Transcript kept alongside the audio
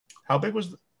How big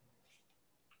was?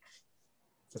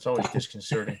 That's always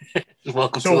disconcerting.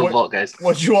 Welcome to the vault, guys.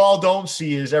 What you all don't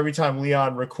see is every time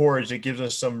Leon records, it gives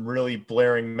us some really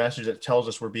blaring message that tells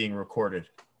us we're being recorded.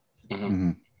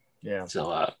 Mm-hmm. Yeah.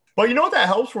 So, but you know what that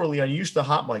helps for, Leon? You used to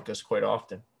hot mic us quite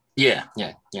often. Yeah.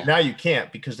 Now you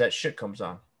can't because that shit comes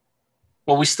on.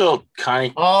 Well, we still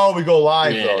kind of. Oh, we go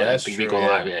live though. That's true. We go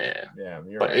live. Yeah.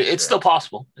 But right, it's still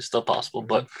possible. It's still possible.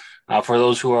 Mm-hmm. But for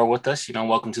those who are with us,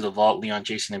 welcome to the vault. Leon,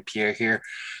 Jason, and Pierre here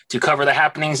to cover the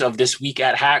happenings of this week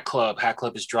at Hat Club. Hat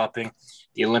Club is dropping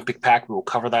the Olympic pack. We will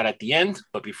cover that at the end.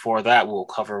 But before that, we'll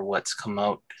cover what's come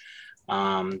out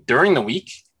during the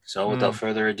week. So without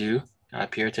further ado,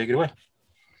 Pierre, take it away.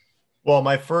 Well,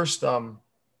 my first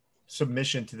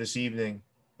submission to this evening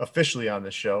officially on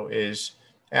the show is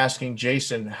asking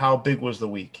Jason, how big was the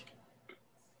week?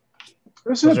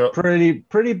 This was a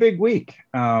pretty big week.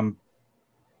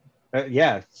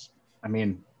 Yeah, I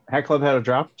mean, Hat Club had a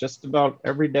drop just about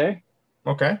every day.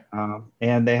 Okay.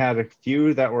 And they had a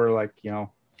few that were like,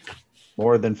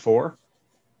 more than 4.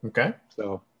 Okay.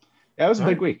 So yeah, it was a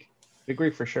big week. Big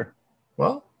week for sure.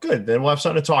 Well, good. Then we'll have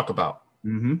something to talk about.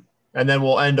 Mm-hmm. And then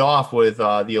we'll end off with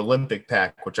the Olympic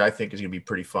pack, which I think is going to be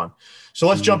pretty fun. So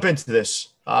let's jump into this.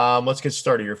 Let's get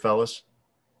started here, fellas.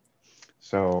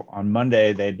 So on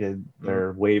Monday, they did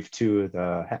their Wave 2 of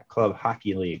the Hat Club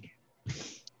Hockey League.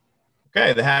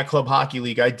 Okay, the Hat Club Hockey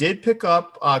League. I did pick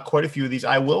up quite a few of these.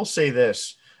 I will say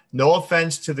this. No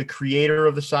offense to the creator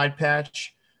of the side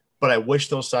patch, but I wish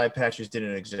those side patches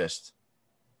didn't exist.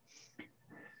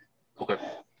 Okay.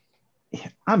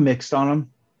 I'm mixed on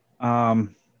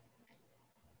them.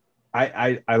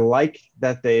 I like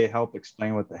that they help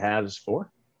explain what the hat is for.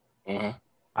 Mm-hmm.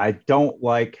 I don't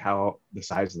like how the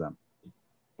size of them.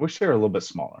 I wish they were a little bit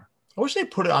smaller. I wish they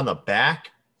put it on the back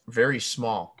very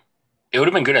small. It would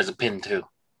have been good as a pin too.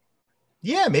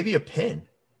 Yeah, maybe a pin.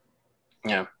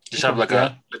 Yeah, just have like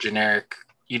a generic.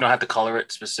 You don't have to color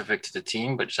it specific to the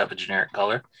team, but just have a generic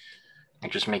color and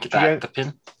just make it the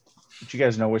pin. Did you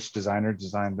guys know which designer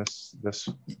designed this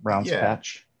rounds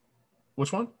patch?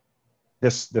 Which one?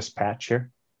 This patch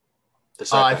here.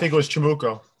 I think it was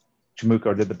Chamuco.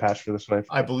 Chamuco did the patch for this wave.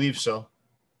 I believe so.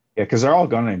 Yeah, because they're all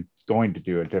going to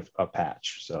do a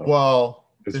patch. So well,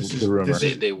 this is the rumor.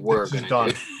 They were going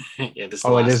to do. Yeah, this.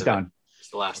 It is done. It's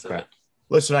the last of it.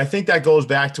 Listen, I think that goes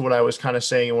back to what I was kind of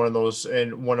saying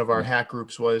in one of our hack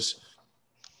groups was,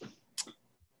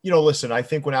 listen, I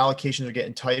think when allocations are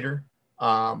getting tighter,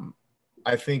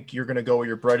 I think you're going to go where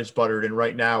your bread is buttered, and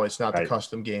right now it's not the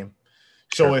custom game.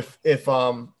 So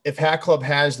if Hat Club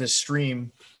has this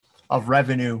stream of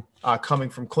revenue coming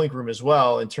from Clink Room as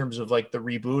well, in terms of like the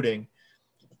rebooting,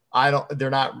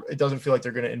 it doesn't feel like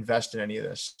they're going to invest in any of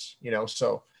this,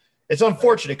 so it's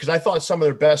unfortunate because I thought some of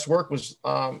their best work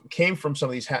came from some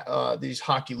of these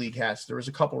hockey league hats. There was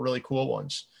a couple really cool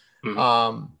ones,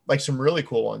 like some really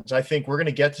cool ones. I think we're going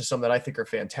to get to some that I think are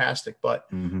fantastic, but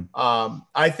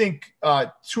I think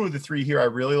 2 of the 3 here I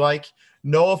really like.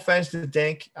 No offense to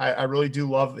Dank. I really do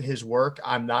love his work.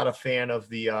 I'm not a fan of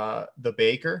the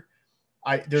Baker.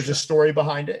 There's a story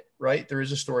behind it, right? There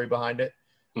is a story behind it.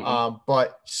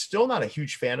 But still not a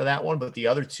huge fan of that one. But the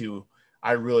other 2,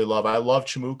 I really love. I love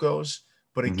Chamuco's.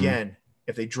 But again,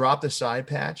 if they dropped the side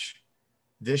patch,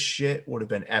 this shit would have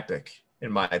been epic,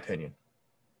 in my opinion.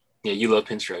 Yeah, you love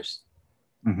pinstripes.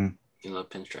 Mm-hmm. You love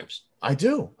pinstripes. I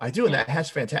do. And that hat's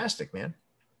fantastic, man.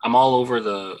 I'm all over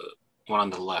the one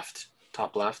on the left,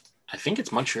 top left. I think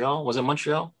it's Montreal. Was it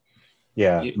Montreal?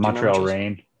 Yeah, Montreal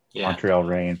Reign. Yeah. Montreal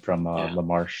Reign from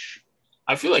LaMarche.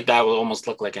 I feel like that would almost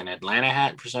look like an Atlanta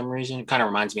hat for some reason. It kind of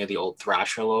reminds me of the old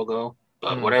Thrasher logo.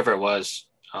 But whatever it was,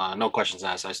 no questions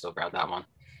asked. I still grabbed that one.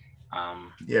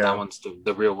 That one's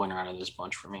the real winner out of this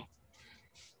bunch for me.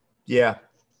 Yeah.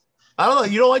 I don't know.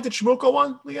 You don't like the Chamuco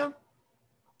one, Leon?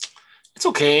 It's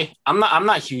okay. I'm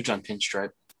not huge on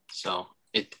pinstripe, so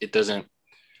it doesn't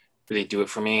really do it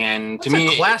for me. And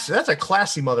that's that's a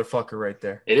classy motherfucker right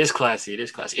there. It is classy.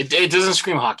 It doesn't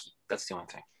scream hockey. That's the only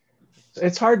thing.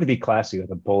 It's hard to be classy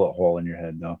with a bullet hole in your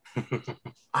head, though.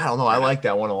 I don't know. I like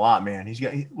that one a lot, man.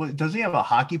 Does he have a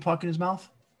hockey puck in his mouth?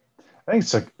 I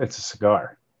think it's a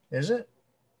cigar. Is it?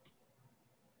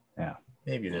 Yeah.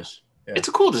 Maybe it is. Yeah. It's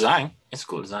a cool design.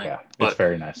 Yeah, it's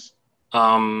very nice.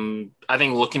 I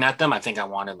think looking at them, I think I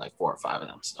wanted like 4 or 5 of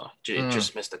them. So it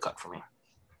just missed the cut for me.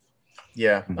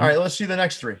 Yeah. All right, let's see the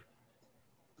next 3.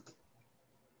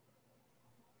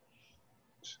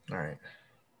 All right.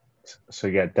 So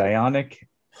you got Dionic,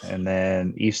 and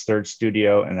then East Third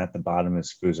Studio, and at the bottom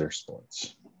is Foozer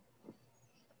Sports.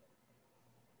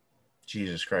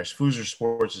 Jesus Christ. Foozer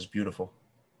Sports is beautiful.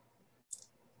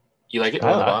 You like it?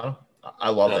 I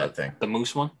love that thing. The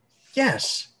moose one?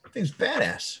 Yes, I think it's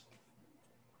badass.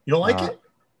 You don't like it?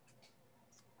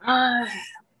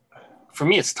 For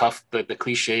me, it's tough. The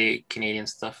cliche Canadian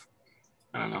stuff.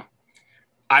 I don't know.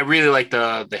 I really like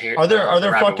the hair. Are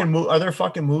there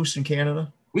fucking moose in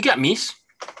Canada? We got meese.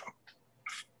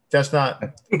 That's not.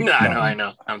 No, I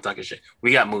know. I'm talking shit.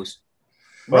 We got moose.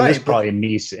 Well, there's probably a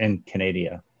meese in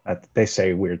Canada. They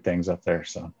say weird things up there.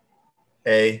 So,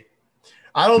 I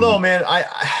don't know, man.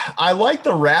 I like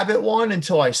the rabbit one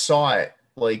until I saw it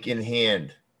like in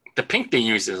hand. The pink they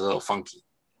use is a little funky.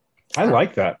 I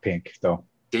like that pink though.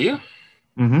 Do you?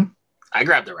 Mm-hmm. I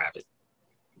grabbed the rabbit.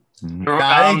 Mm-hmm.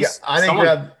 I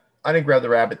didn't grab the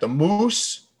rabbit. The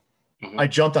moose. Mm-hmm. I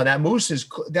jumped on that moose.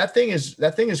 That thing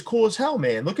is cool as hell,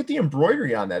 man. Look at the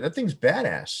embroidery on that. That thing's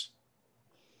badass.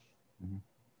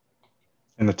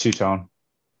 And the two-tone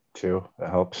too. That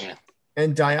helps. Yeah.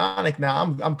 And Dionic.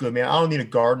 Now I'm good, man. I don't need a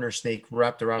gardener snake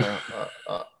wrapped around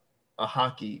a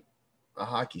hockey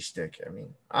stick. I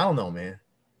mean, I don't know, man.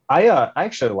 I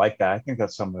actually like that. I think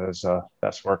that's some of his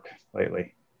best work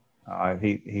lately.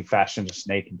 He fashioned a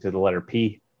snake into the letter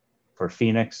P for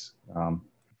Phoenix.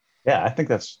 Yeah, I think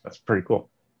that's pretty cool.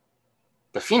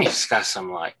 The Phoenix got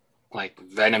some like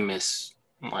venomous,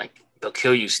 like they'll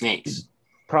kill you snakes.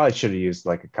 Probably should have used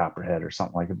like a copperhead or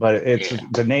something like it, but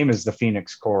the name is the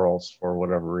Phoenix Corals for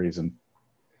whatever reason.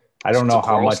 I don't know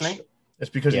how much. Snake? It's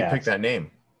because you picked that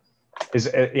name. I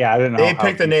didn't know. They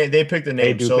picked the name. They picked the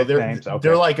name. So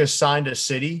they're like assigned a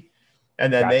city,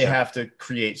 and then they have to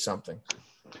create something.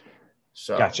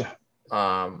 So gotcha.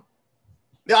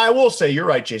 Yeah, I will say you're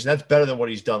right, Jason. That's better than what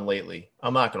he's done lately.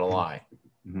 I'm not gonna lie.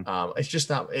 Mm-hmm. It's just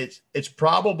not. It's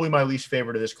probably my least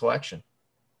favorite of this collection.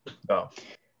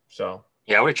 So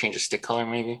yeah, I would change the stick color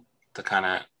maybe to kind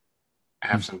of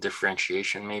have some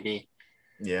differentiation, maybe.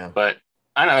 Yeah, but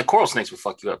I don't know. The coral snakes will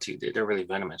fuck you up too. They're really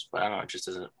venomous, but I don't know. It just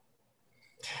doesn't.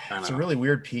 It's a really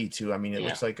weird pea too. I mean, it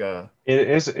looks like a. It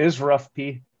is rough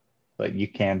pea, but you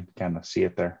can kind of see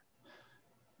it there.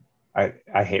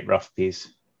 I hate rough peas.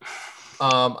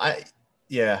 And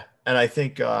I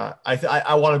think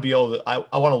I want to be able to.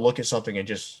 I want to look at something and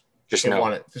just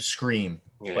want it to scream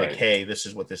hey, this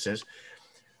is what this is.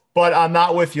 But I'm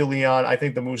not with you, Leon. I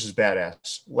think the moose is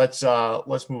badass.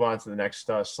 Let's move on to the next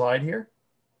slide here.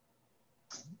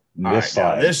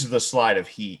 This is the slide of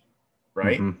heat,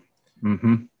 right?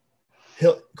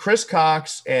 Chris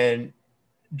Cox and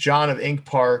John of Ink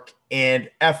Park and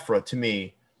Ephra, to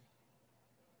me,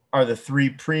 are the three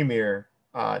premier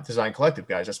design collective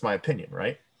guys. That's my opinion,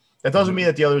 right? That doesn't mean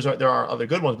that there are other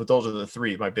good ones, but those are the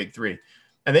three, my big three.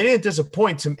 And they didn't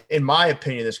disappoint, in my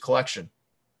opinion, this collection.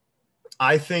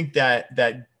 I think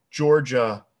that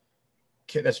Georgia,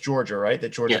 that's Georgia, right? That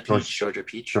Georgia Peach.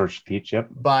 Georgia Peach, yep.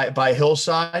 By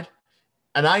Hillside.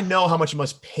 And I know how much it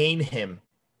must pain him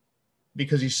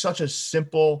because he's such a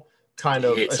simple kind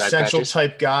of essential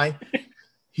type guy.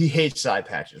 He hates side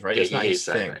patches, right? Yeah, it's not his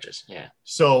thing. Patches. Yeah.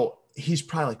 So he's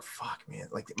probably like, fuck, man.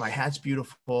 Like, my hat's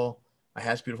beautiful.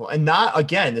 And not,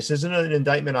 again, this isn't an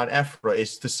indictment on Ephra.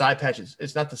 It's the side patches.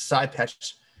 It's not the side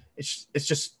patches. It's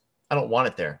just, I don't want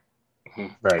it there.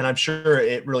 Right. And I'm sure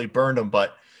it really burned him.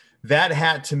 But that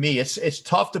hat, to me, it's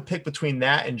tough to pick between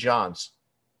that and John's.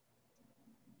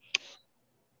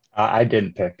 I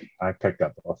didn't pick. I picked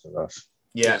up both of those.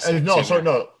 Yeah.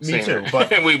 Me too.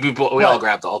 But we all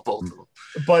grabbed both of them.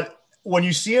 But when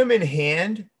you see them in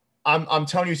hand, I'm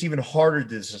telling you, it's even harder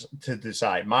to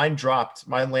decide. Mine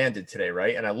landed today,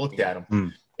 right? And I looked at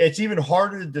them. It's even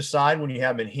harder to decide when you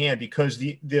have them in hand because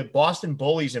the Boston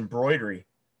Bullies embroidery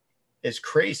is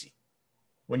crazy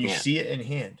when you see it in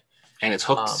hand. And it's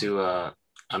hooked to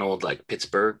an old like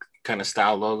Pittsburgh kind of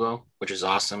style logo, which is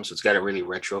awesome. So it's got a really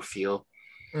retro feel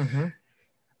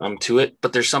to it.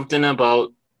 But there's something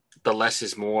about the less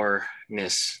is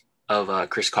more-ness of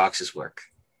Chris Cox's work.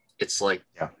 It's like,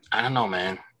 I don't know,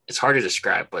 man. It's hard to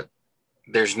describe, but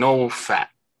there's no fat.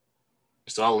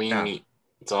 It's all lean meat.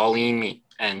 It's all lean meat.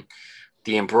 And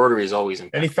the embroidery is always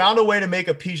impeccable. And he found a way to make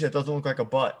a piece that doesn't look like a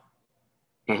butt.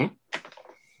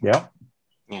 Yeah.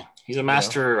 Yeah. He's a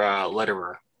master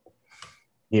letterer.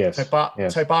 Yes.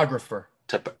 Typographer.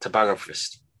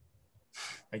 Typographist.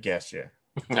 I guess, yeah.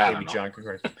 Maybe John could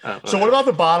correct. So what about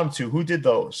the bottom two? Who did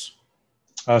those?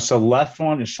 So left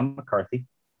one is Sean McCarthy.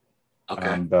 Okay.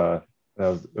 And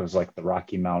it was like the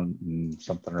Rocky Mountain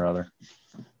something or other.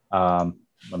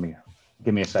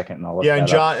 Give me a second and I'll look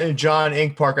that up. And John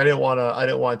Ink Park. I didn't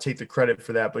want to take the credit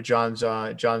for that, but John's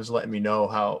letting me know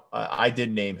how I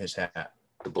did name his hat.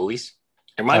 The Bullies.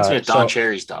 It reminds me of Don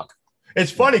Cherry's dog.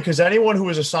 It's funny because anyone who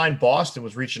was assigned Boston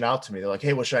was reaching out to me. They're like,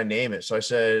 "Hey, what should I name it?" So I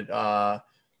said, the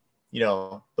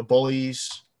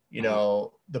Bullies, you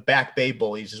know, the Back Bay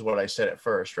bullies is what I said at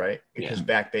first, right? Because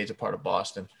Back Bay is a part of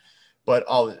Boston. But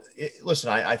listen,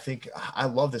 I think I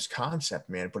love this concept,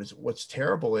 man. But what's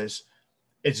terrible is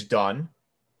it's done,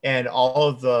 and all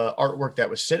of the artwork that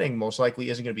was sitting most likely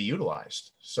isn't going to be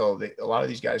utilized. So a lot of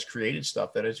these guys created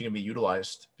stuff that isn't going to be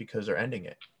utilized because they're ending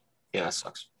it. Yeah, that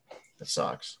sucks. That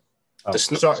sucks. Oh,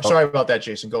 sorry about that,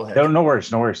 Jason. Go ahead. No worries.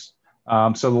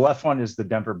 So the left one is the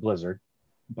Denver Blizzard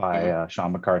by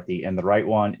Sean McCarthy, and the right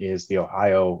one is the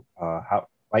Ohio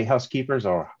Lighthouse Keepers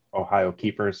or Ohio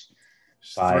Keepers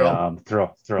by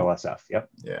Thrill SF. Yep.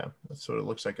 Yeah, that's what it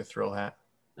looks like, a Thrill hat.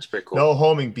 That's pretty cool. No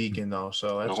homing beacon though,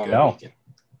 so that's good. No.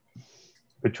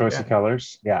 Good choice of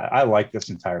colors. Yeah, I like this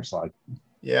entire slide.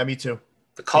 Yeah, me too.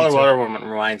 The Colorado one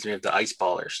reminds me of the Ice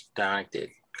Ballers Downick did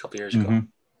a couple years ago.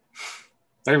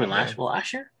 Or even last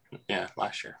year? Yeah,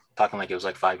 last year. Talking like it was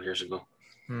like 5 years ago.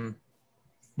 Well,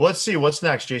 let's see. What's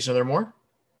next, Jason? Are there more?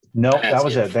 No, that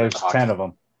was it. There's 10 of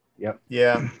them. Yep.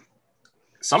 Yeah.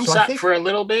 Some sat for a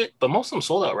little bit, but most of them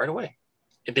sold out right away.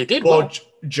 If they did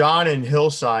John and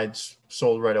Hillsides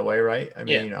sold right away, right? I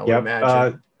mean,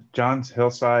 imagine. John's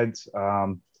Hillsides.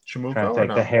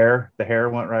 Chamuco. The hair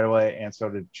went right away, and so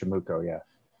did Chamuco. Yeah.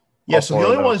 Yeah. So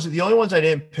the only ones I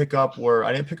didn't pick up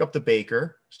I didn't pick up the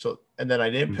Baker. And then I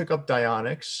didn't pick up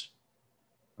Dionyx.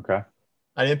 Okay.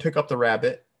 I didn't pick up the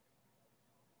Rabbit,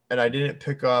 and I didn't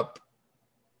pick up.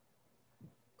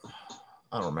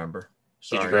 I don't remember.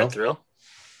 Sorry. Did you grab Thrill?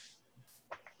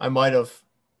 I might have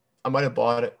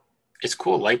bought it. It's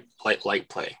cool light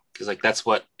play because like that's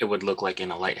what it would look like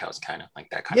in a lighthouse, kind of like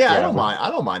that kind of. Yeah, I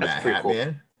don't mind that hat, cool.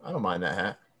 Man. I don't mind that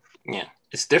hat. Yeah,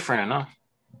 it's different enough.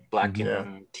 Black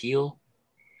and teal,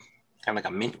 kind of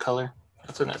like a mint color.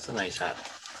 That's a nice hat.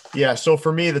 Yeah, so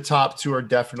for me, the top two are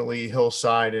definitely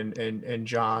Hillside and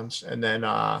John's, and then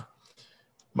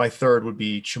my third would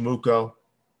be Chamuco,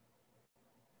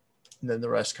 and then the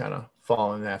rest kind of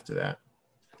falling after that.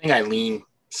 I think I lean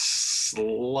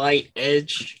slight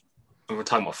edge, and we're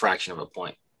talking about fraction of a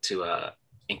point to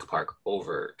Inca Park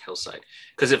over Hillside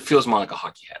because it feels more like a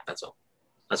hockey hat. That's all.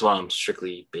 That's why I'm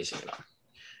strictly basing it on.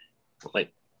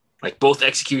 Like both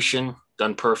execution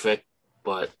done perfect,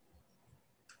 but.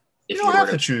 You don't have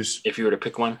to choose. If you were to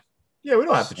pick one? Yeah, we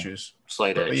don't have to choose.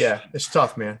 Slight edge. But yeah, it's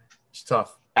tough, man. It's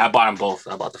tough. I bought them both.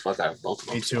 I bought the fuck out of both of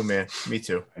them. Me too, man. Me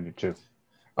too. I do too.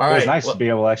 All right. It's nice to be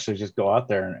able to actually just go out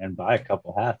there and buy a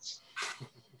couple hats.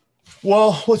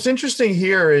 Well, what's interesting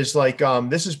here is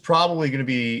this is probably going to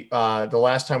be the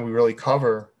last time we really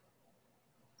cover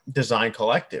Design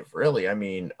Collective, really. I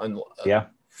mean,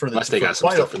 unless they got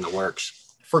some stuff in the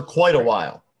works. For quite a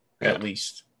while, at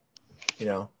least. You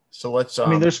know. So let's. I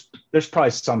mean, there's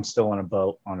probably some still in a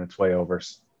boat on its way over.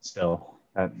 Still,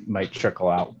 that might trickle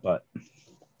out, but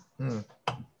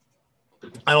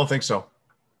I don't think so.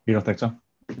 You don't think so?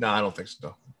 No, I don't think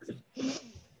so.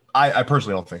 I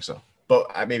personally don't think so, but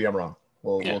maybe I'm wrong.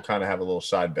 We'll kind of have a little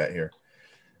side bet here,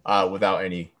 without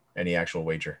any actual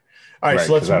wager. All right,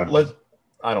 so let's.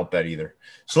 I don't bet either.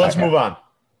 So let's move on.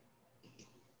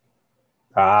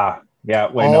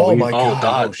 Yeah. Wait. Oh no. My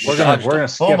God. We're gonna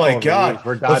skip. Oh my God.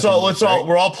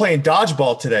 We're all playing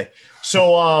dodgeball today.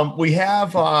 So we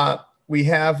have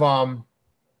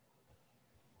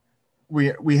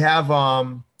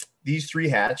these three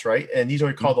hats, right? And these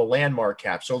are called the landmark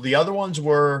caps. So the other ones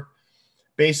were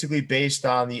basically based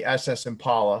on the SS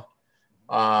Impala.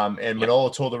 And Manolo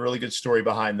told a really good story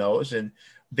behind those. And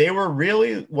they were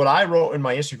really what I wrote in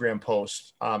my Instagram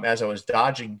post as I was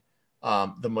dodging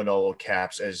the Manolo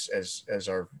caps, as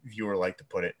our viewer liked to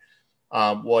put it,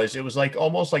 was like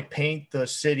almost like paint the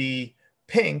city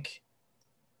pink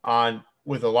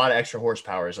with a lot of extra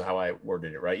horsepower is how I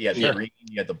worded it, right? You had the green,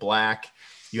 you had the black,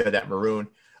 you had that maroon.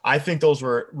 I think those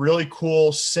were really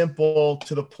cool, simple,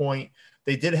 to the point.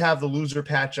 They did have the loser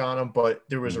patch on them, but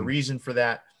there was a reason for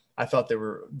that. I thought they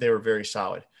were very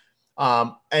solid.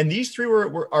 And these three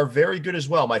are very good as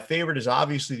well. My favorite is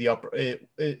obviously the upper. I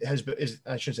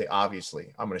shouldn't say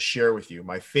obviously. I'm going to share with you.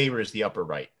 My favorite is the upper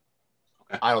right.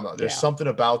 Okay. I don't know. There's something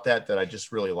about that I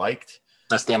just really liked.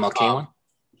 That's the MLK one.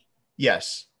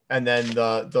 Yes, and then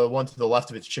the one to the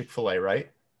left of it's Chick-fil-A, right?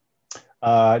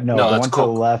 No, the one to the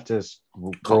left is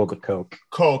World of Coke.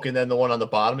 Coke, and then the one on the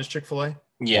bottom is Chick-fil-A.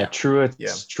 Yeah,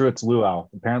 Truett's Luau.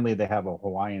 Apparently, they have a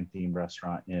Hawaiian themed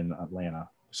restaurant in Atlanta.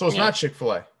 So it's not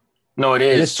Chick-fil-A. No, it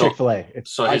is. It's Chick-fil-A.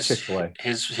 It's Chick-fil-A.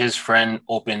 His friend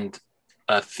opened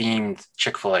a themed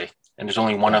Chick-fil-A, and there's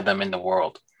only one of them in the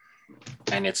world.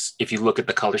 And if you look at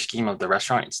the color scheme of the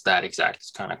restaurant, it's that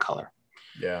exact kind of color.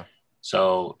 Yeah.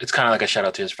 So it's kind of like a shout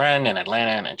out to his friend in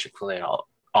Atlanta and Chick-fil-A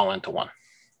all into one.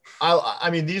 I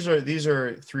mean, these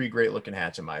are three great looking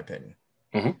hats in my opinion.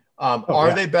 Mm-hmm.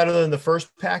 Are they better than the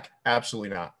first pack? Absolutely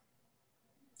not.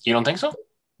 You don't think so?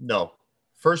 No.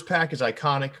 First pack is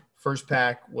iconic. First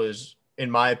pack was, in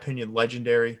my opinion,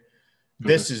 legendary.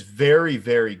 This is very,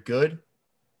 very good,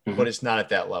 but it's not at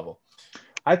that level.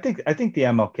 I think the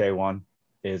MLK one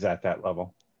is at that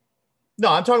level.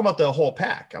 No, I'm talking about the whole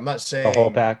pack. I'm not saying the whole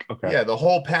pack. Okay. Yeah, the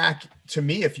whole pack. To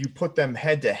me, if you put them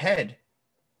head to head,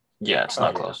 yeah, it's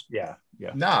not close. Yeah.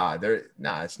 Nah,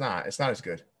 it's not. It's not as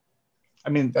good. I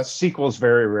mean, sequels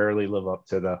very rarely live up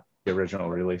to the original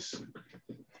release.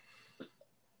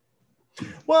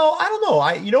 Well, I don't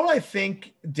know. You know what I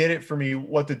think did it for me?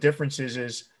 What the difference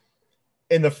is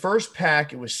in the first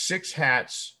pack, it was 6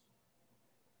 hats.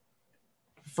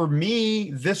 For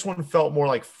me, this one felt more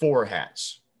like 4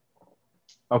 hats.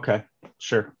 Okay,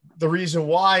 sure. The reason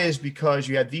why is because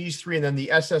you had these 3, and then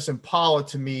the SS Impala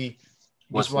to me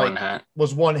was one hat.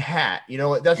 Was one hat. You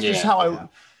know, that's just how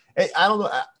I don't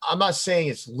know. I'm not saying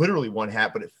it's literally one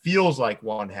hat, but it feels like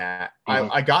one hat.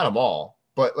 I got them all,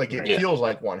 but like it feels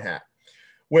like one hat.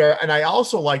 And I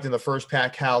also liked in the first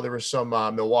pack how there was some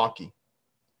Milwaukee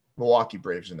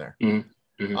Braves in there.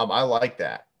 I like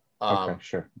that. Okay,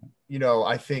 sure. You know,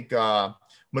 I think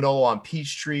Manolo on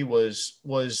Peachtree was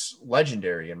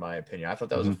legendary in my opinion. I thought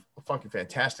that was a fucking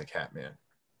fantastic hat, man.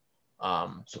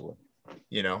 Absolutely.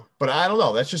 You know, but I don't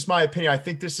know. That's just my opinion. I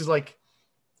think this is like,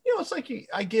 you know, it's like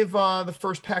I give the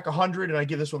first pack 100 and I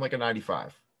give this one like a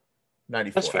 95,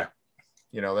 94. That's fair.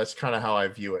 You know, that's kind of how I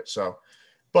view it. So,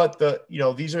 but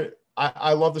these are,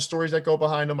 I love the stories that go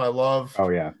behind them. I love,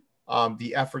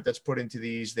 the effort that's put into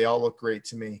these. They all look great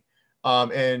to me.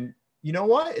 And you know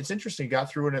what? It's interesting. Got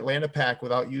through an Atlanta pack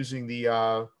without using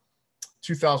the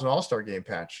 2000 All-Star Game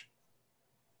patch.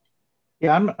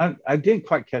 Yeah, I didn't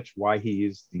quite catch why he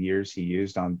used the years he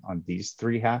used on these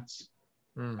 3 hats.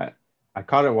 I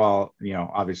caught it while, you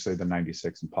know, obviously the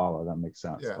 96 Impala, that makes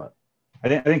sense. Yeah. But I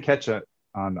didn't catch it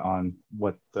on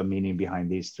what the meaning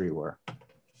behind these 3 were.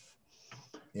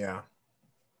 Yeah.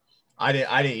 I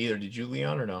didn't either. Did you,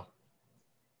 Leon, or no?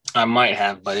 I might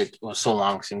have, but it was so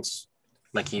long since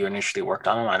like you initially worked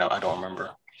on them. I don't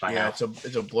remember. Yeah, it's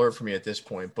a blur for me at this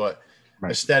point, but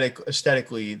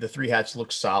aesthetically, the 3 hats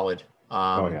look solid.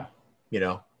 You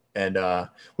know, and what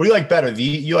do you like better?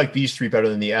 You like these 3 better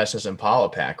than the SS Impala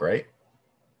pack, right?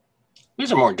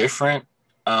 These are more different.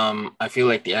 I feel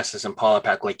like the SS Impala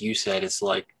pack, like you said, it's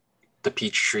like the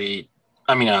Peachtree.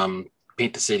 I mean,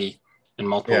 Paint the City in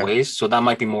multiple ways, so that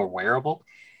might be more wearable.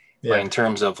 Yeah. But in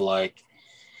terms of like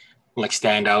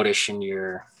stand outish in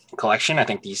your collection, I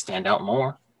think these stand out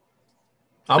more.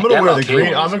 I'm gonna wear the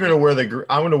green. I'm gonna wear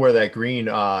that green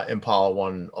Impala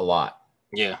one a lot.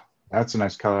 Yeah, that's a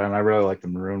nice color, and I really like the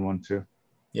maroon one too.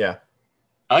 Yeah,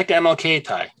 I like the MLK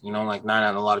tie. You know, like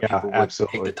not a lot of people would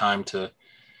take the time to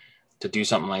do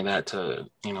something like that, to,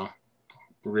 you know,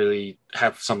 really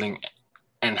have something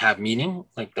and have meaning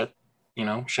like that. You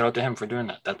know, shout out to him for doing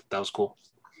that. That was cool.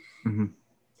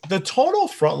 The tonal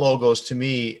front logos, to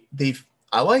me,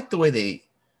 I like the way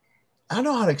I don't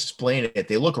know how to explain it.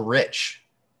 They look rich.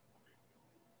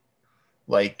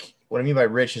 Like, what I mean by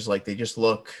rich is like they just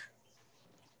look.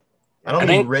 I don't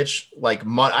mean rich like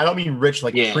I don't mean rich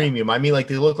like premium. I mean like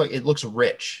they look like it looks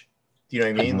rich. Do you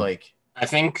know what I mean? Like, I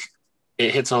think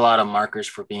it hits a lot of markers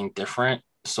for being different.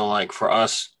 So like for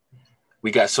us, we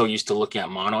got so used to looking at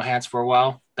mono hats for a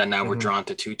while that now we're drawn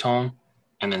to 2-tone.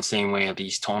 And then same way of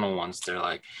these tonal ones, they're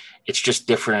like, it's just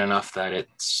different enough that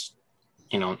it's,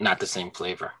 you know, not the same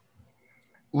flavor.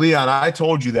 Leon, I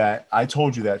told you that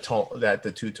that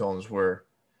the 2-tones were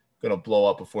going to blow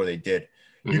up before they did.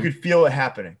 You could feel it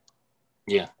happening.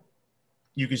 Yeah.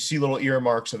 You could see little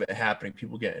earmarks of it happening.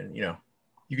 People getting, you know,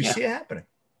 you could see it happening.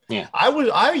 Yeah.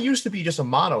 I used to be just a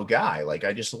mono guy. Like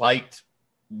I just liked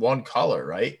one color,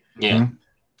 right? Yeah.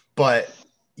 But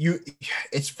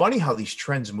it's funny how these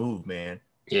trends move, man.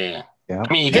 Yeah.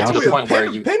 I mean, you get to the point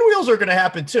where pinwheels are going to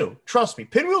happen too. Trust me,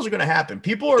 pinwheels are going to happen.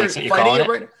 People are fighting it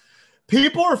right now.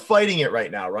 People are fighting it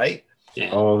right now, right?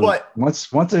 Yeah. Oh, but once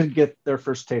they get their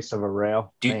first taste of a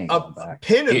rail,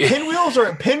 pinwheels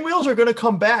are going to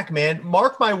come back, man.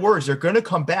 Mark my words, they're going to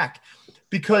come back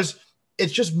because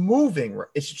it's just moving.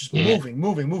 It's just moving.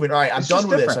 All right, I'm done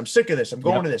with this. I'm sick of this. I'm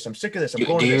going to this. I'm sick of this. I'm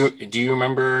going to this. Do you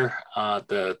remember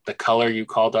the color you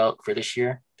called out for this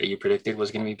year that you predicted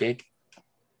was going to be big?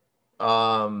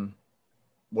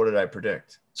 What did I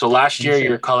predict? So last year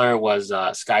your color was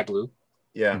sky blue.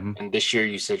 Yeah. And this year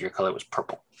you said your color was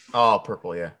purple. Oh,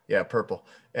 purple. Yeah, purple.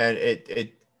 And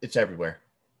it's everywhere.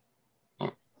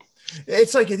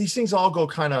 It's like these things all go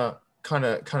kind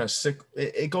of sick.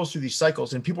 It goes through these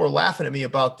cycles, and people are laughing at me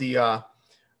about the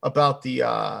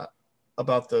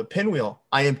pinwheel.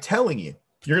 I am telling you,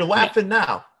 You're laughing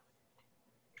now.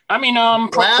 I mean,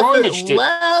 Pro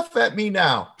laugh at me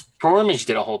now. Pro Image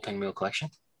did a whole pinwheel collection.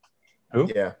 Who?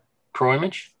 Yeah. Pro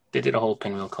Image. They did a whole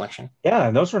pinwheel collection.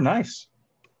 Yeah, those were nice.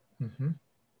 Mm-hmm.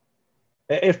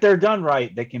 If they're done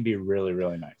right, they can be really,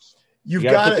 really nice. You've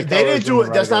got it. They didn't do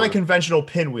it. That's not a conventional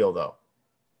pinwheel, though.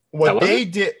 What they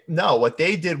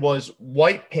did was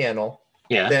white panel.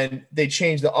 Yeah. Then they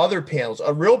changed the other panels.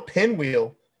 A real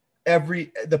pinwheel,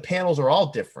 the panels are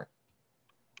all different.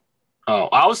 Oh,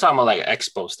 I was talking about like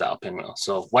Expo style pinwheel.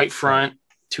 So white front,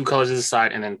 2 colors at the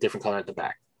side, and then different color at the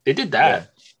back. They did that. Yeah,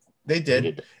 they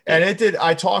did. And it did.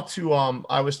 I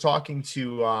was talking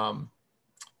to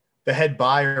the head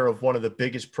buyer of one of the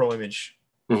biggest Pro Image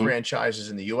franchises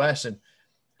in the US, and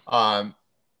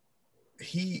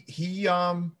he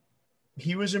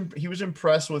was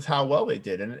impressed with how well they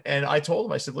did. And I told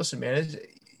him, I said, listen, man,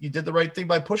 you did the right thing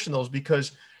by pushing those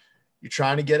because you're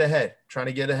trying to get ahead.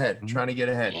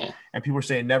 Yeah. And people are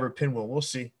saying never pinwheel. We'll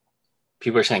see.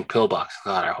 People are saying pillbox.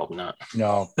 God, I hope not.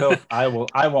 No, I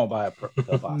won't buy a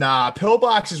pillbox. Nah,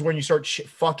 pillbox is when you start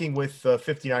fucking with the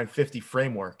 5950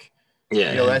 framework.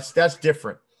 Yeah, that's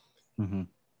different.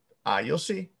 Mm-hmm. You'll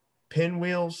see.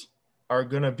 Pinwheels are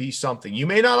gonna be something. You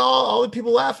may not all the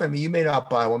people laugh at me. You may not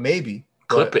buy one, maybe.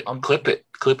 Clip it,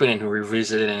 and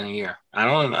revisit it in a year. I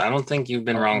don't think you've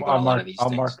been wrong about a lot of these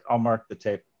things. I'll mark the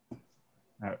tape.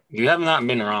 You have not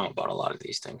been wrong about a lot of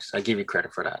these things. I give you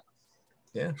credit for that.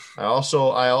 Yeah. I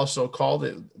also called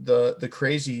it the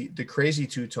crazy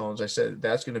two-tones. I said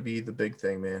that's going to be the big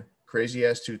thing, man. Crazy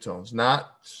ass two-tones.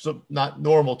 Not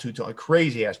normal two-tone,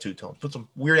 crazy ass two-tones. Put some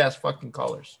weird ass fucking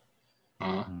colors.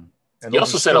 And you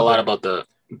also said a lot about the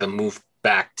move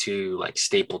back to like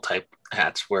staple type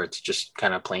hats where it's just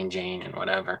kind of plain Jane and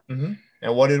whatever. Mm-hmm.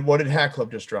 And what did Hat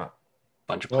Club just drop?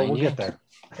 Bunch of plain we'll Jane. Get there.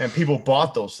 And people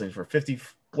bought those things for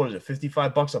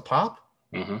 $55 a pop?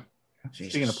 Mm-hmm.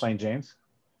 Speaking of plain Janes.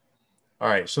 All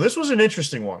right, so this was an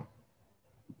interesting one.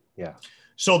 Yeah.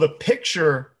 So the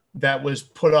picture that was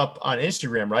put up on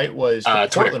Instagram, right, was the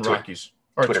Portland Rockies.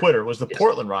 Or Twitter was the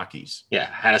Portland Rockies.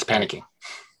 Yeah, had us panicking.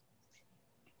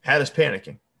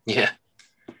 Yeah.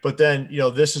 But then,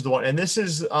 this is the one. And this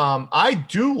is, I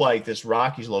do like this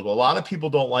Rockies logo. A lot of people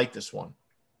don't like this one.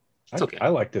 It's okay. I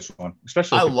like this one,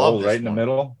 especially I love this right in the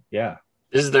middle. Yeah.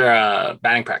 This is their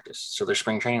batting practice. So their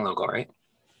spring training logo, right?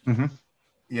 Mm-hmm.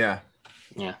 Yeah.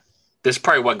 Yeah. This is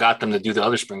probably what got them to do the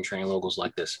other spring training logos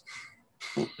like this.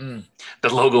 The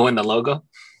logo in the logo.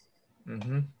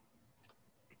 Mm-hmm.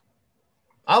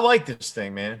 I like this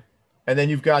thing, man. And then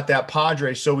you've got that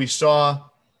Padre. So we saw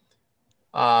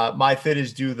My Fit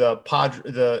is do the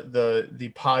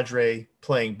Padre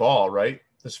playing ball, right?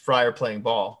 This Friar playing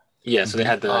ball. Yeah, so they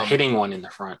had the hitting one in the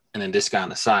front and then this guy on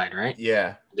the side, right?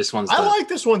 Yeah. This one's I like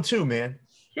this one too, man.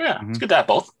 Yeah, it's good to have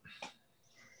both.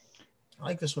 I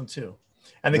like this one too.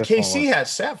 And the KC hat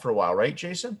sat for a while, right,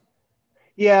 Jason?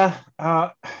 Yeah.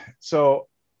 So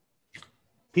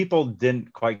people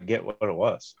didn't quite get what it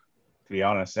was, to be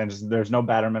honest. And there's no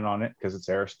Batterman on it because it's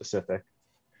era specific.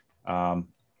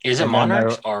 Is it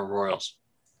Monarchs or Royals?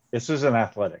 This is an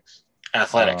Athletics.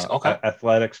 Okay.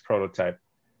 Athletics prototype.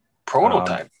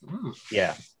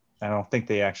 Yeah. I don't think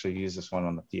they actually use this one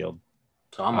on the field.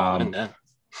 So I'm all in then.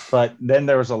 But then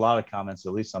there was a lot of comments,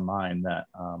 at least on mine, that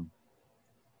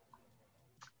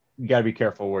you got to be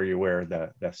careful where you wear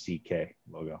the CK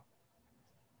logo.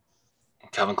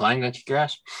 Calvin Klein got your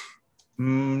ass?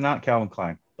 Not Calvin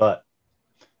Klein, but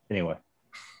anyway,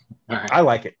 right. I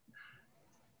like it.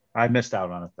 I missed out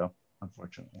on it though,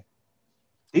 unfortunately.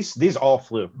 These all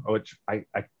flew, which I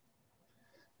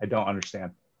don't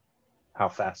understand how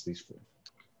fast these flew,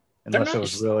 unless it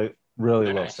was really,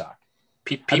 really low stock.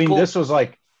 I mean, this was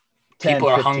like 10,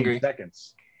 15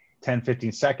 seconds. 10,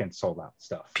 15 seconds sold out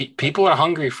stuff. People are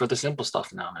hungry for the simple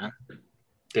stuff now, man.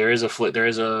 There is a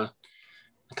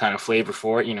kind of flavor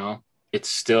for it, It's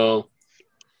still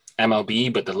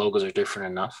MLB, but the logos are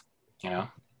different enough,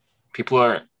 People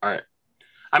are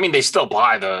I mean, they still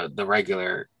buy the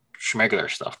regular schmegular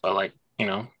stuff, but like,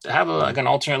 to have like an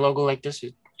alternate logo like this,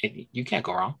 you can't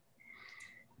go wrong.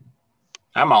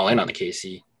 I'm all in on the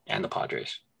KC and the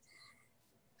Padres.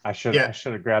 I should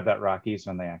have grabbed that Rockies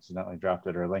when they accidentally dropped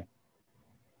it early.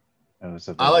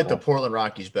 I like the Portland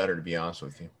Rockies better, to be honest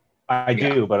with you. I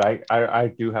do, but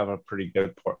I do have a pretty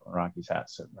good Portland Rockies hat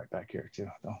sitting right back here too,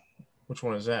 though. Which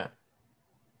one is that?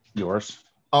 Yours.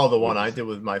 Oh, the one I did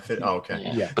with My Fit. Oh,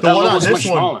 okay. Yeah. But the one on this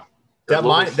one,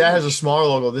 that has a smaller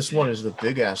logo. This one is the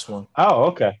big ass one. Oh,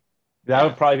 okay. That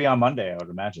would probably be on Monday, I would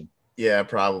imagine. Yeah,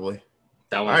 probably.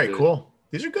 All right, good. Cool.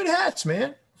 These are good hats,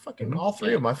 man. Fucking all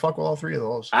three of them. I fuck with all three of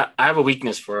those. I have a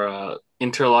weakness for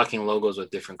interlocking logos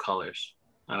with different colors.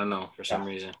 I don't know for some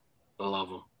reason. I love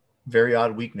them. Very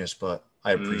odd weakness, but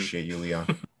I appreciate you, Leon.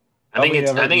 I think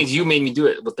it's you made me do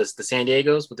it with the San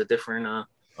Diegos with the different.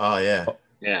 Oh yeah.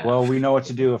 Yeah. Well, we know what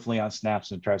to do if Leon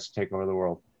snaps and tries to take over the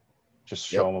world. Just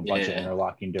show him a bunch of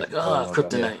interlocking different.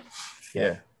 Kryptonite.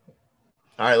 Yeah.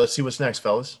 All right, let's see what's next,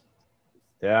 fellas.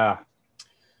 Yeah.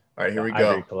 All right, here we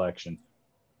Ivory go. Collection.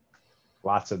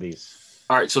 Lots of these.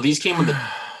 All right, so these came with the.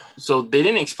 So they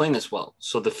didn't explain this well.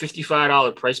 So the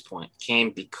 $55 price point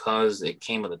came because it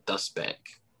came with a dust bag.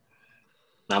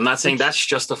 Now I'm not saying that's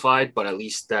justified, but at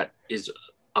least that is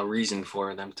a reason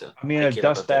for them to. I mean, a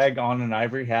dust bag on an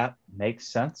ivory hat makes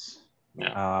sense.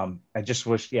 Yeah. I just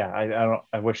wish,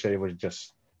 I wish they would have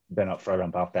just been upfront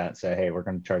about that and say, hey, we're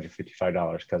going to charge you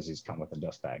 $55 because he's come with a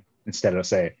dust bag, instead of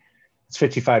say it's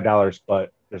 $55,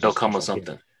 but they'll come with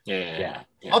something. Yeah.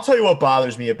 I'll tell you what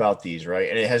bothers me about these, right?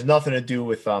 And it has nothing to do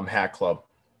with Hat Club.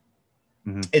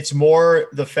 Mm-hmm. It's more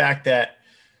the fact that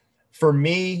for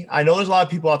me, I know there's a lot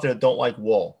of people out there that don't like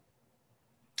wool.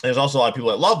 There's also a lot of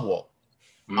people that love wool.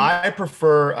 Mm-hmm. I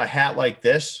prefer a hat like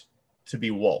this to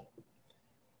be wool.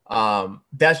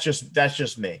 That's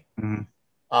just me.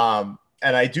 Mm-hmm.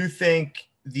 And I do think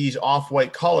these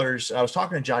off-white colors, I was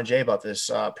talking to John Jay about this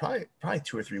probably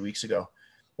 2 or 3 weeks ago,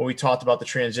 when we talked about the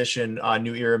transition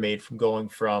New Era made from going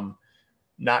from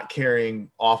not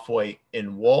carrying off-white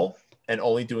in wool and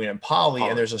only doing it in poly,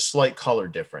 and there's a slight color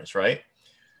difference, right?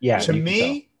 Yeah. To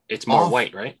me, it's more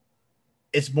white, right?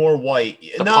 It's more white.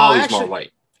 The poly's more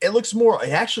white.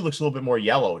 It actually looks a little bit more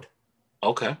yellowed.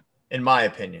 Okay. In my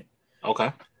opinion.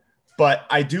 Okay. But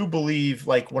I do believe,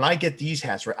 like, when I get these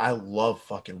hats, right, I love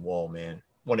fucking wool, man,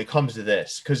 when it comes to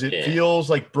this, because it feels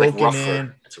like broken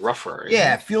in. It's rougher.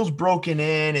 Yeah, it feels broken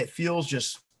in. It feels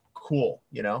just cool,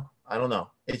 you know? I don't know.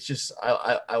 It's just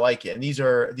I like it. And these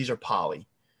are poly.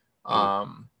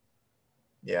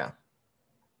 Yeah.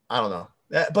 I don't know.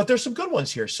 But there's some good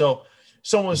ones here. So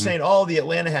someone was saying, oh, the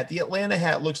Atlanta hat. The Atlanta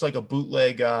hat looks like a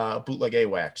bootleg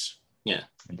AWACS. Yeah.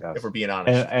 If we're being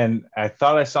honest. And I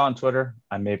thought I saw on Twitter,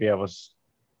 and maybe I was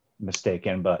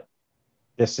mistaken, but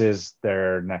this is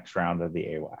their next round of the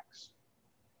AWACS.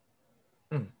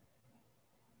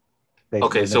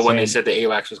 Okay, so when they said the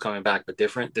AWACS was coming back but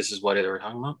different, this is what they were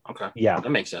talking about? Okay. Yeah.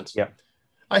 That makes sense. Yeah.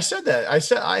 I said that.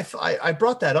 I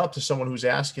brought that up to someone who's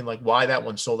asking, like, why that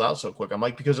one sold out so quick. I'm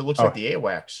like, because it looks like the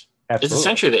AWACS. Absolutely. It's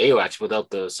essentially the AWACS without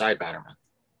the side batterman.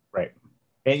 Right.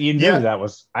 And you knew that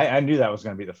was I knew that was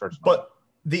going to be the first one. But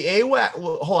the AWACS,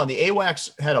 hold on, the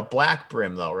AWACS had a black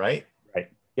brim though, right?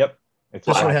 Right. Yep. This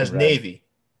one has navy.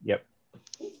 Yep.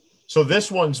 So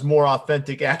this one's more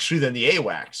authentic actually than the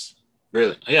AWACS.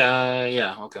 Really?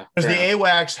 Yeah. Okay. Because the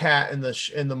AWACS hat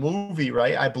in the movie,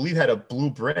 right, I believe had a blue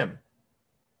brim.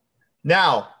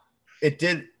 Now, it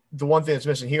did. The one thing that's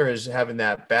missing here is having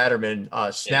that Batterman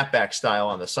snapback style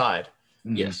on the side.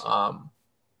 Yes.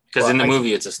 Because in the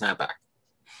movie, it's a snapback.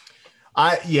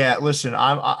 Listen,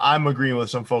 I'm agreeing with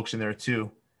some folks in there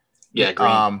too. Yeah,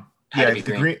 green. The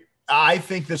green. I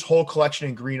think this whole collection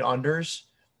in green unders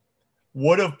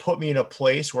would have put me in a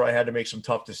place where I had to make some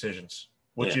tough decisions,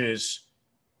 which is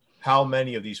how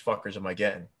many of these fuckers am I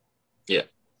getting? Yeah.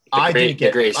 I didn't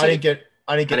get any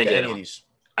of these.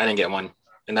 I didn't get one,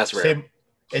 and that's rare.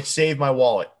 It saved my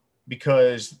wallet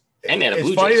because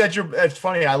it's funny it's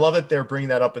funny. I love that they're bringing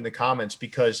that up in the comments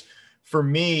because for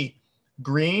me,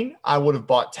 green, I would have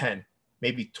bought 10,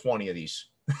 maybe 20 of these,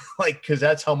 because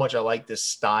that's how much I like this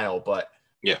style. But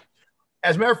yeah,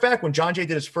 as a matter of fact, when John Jay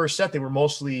did his first set, they were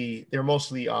mostly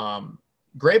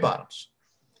gray bottoms.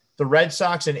 The Red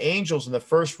Sox and Angels in the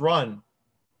first run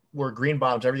were green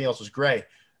bottoms. Everything else was gray.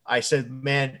 I said,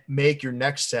 man, make your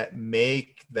next set,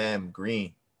 make them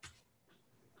green.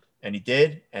 And he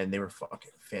did, and they were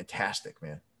fucking fantastic,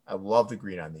 man. I love the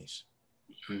green on these.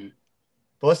 Mm-hmm.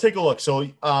 But let's take a look. So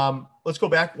let's go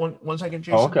back one second,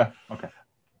 Jason. Oh, okay.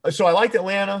 So I liked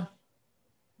Atlanta.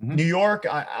 Mm-hmm. New York,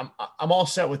 I'm all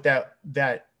set with that.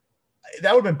 That would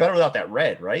have been better without that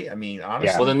red, right? I mean, honestly.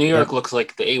 Yeah. Well, the New York looks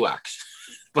like the AWACS,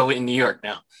 but in New York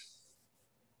now.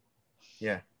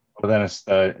 Yeah. Well, then it's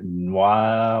the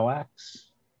wax.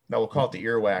 No, we'll call it the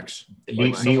earwax.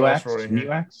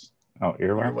 Earwax? Oh,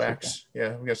 earwax. Earwax. Okay.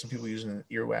 Yeah, we got some people using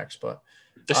earwax, but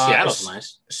the Seattle's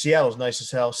nice. Seattle's nice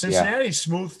as hell. Cincinnati's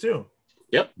smooth too.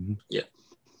 Yep. Mm-hmm. Yeah.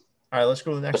 All right, let's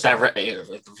go to the next. But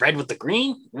that red with the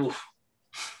green. Oof.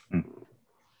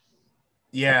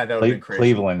 Yeah, that would be crazy.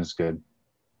 Cleveland is good.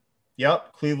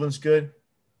 Yep, Cleveland's good.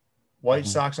 White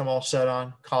Sox, I'm all set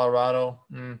on. Colorado.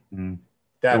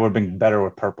 That would have been better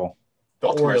with purple. The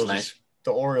Orioles, nice.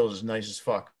 The Orioles is nice as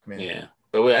fuck, man. Yeah,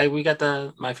 but we got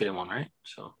the my fitted one, right?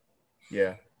 So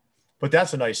yeah, but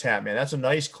that's a nice hat, man. That's a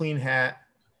nice, clean hat.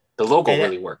 The logo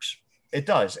really works. It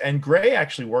does. And gray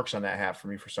actually works on that hat for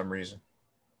me for some reason.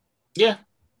 Yeah.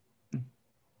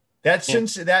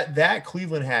 Since that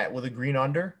Cleveland hat with a green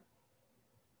under.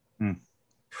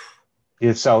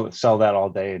 You sell that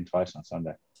all day and twice on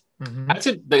Sunday. Mm-hmm. I'd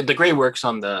say the gray works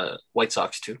on the White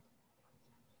Sox too.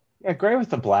 Yeah, gray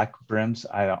with the black brims,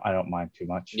 I don't mind too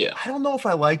much. Yeah. I don't know if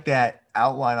I like that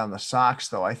outline on the socks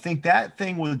though. I think that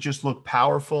thing would just look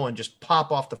powerful and just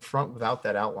pop off the front without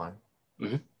that outline.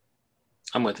 Mm-hmm.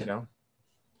 I'm with you.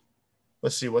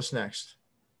 Let's see what's next.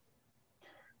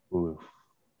 Ooh.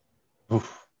 There's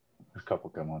a couple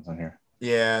good ones on here.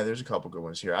 Yeah, there's a couple good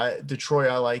ones here.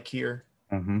 Detroit I like here.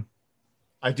 Mm-hmm.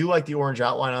 I do like the orange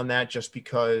outline on that just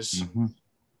because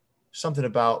something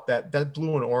about that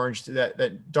blue and orange,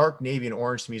 that dark navy and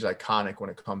orange to me is iconic when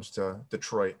it comes to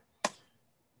Detroit.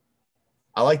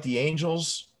 I like the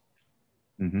Angels.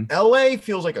 Mm-hmm. LA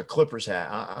feels like a Clippers hat.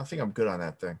 I think I'm good on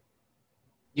that thing.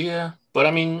 Yeah, but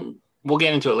I mean, we'll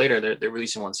get into it later. They're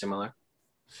releasing one similar.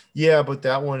 Yeah, but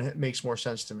that one makes more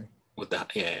sense to me. With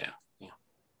that, yeah.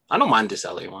 I don't mind this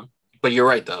LA one, but you're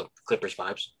right though. Clippers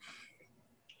vibes.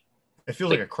 It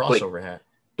feels like a crossover hat.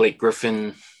 Blake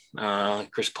Griffin,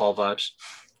 Chris Paul vibes.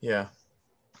 Yeah.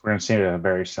 We're gonna see a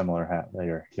very similar hat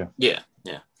later. Yeah.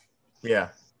 Yeah.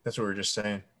 That's what we were just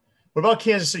saying. What about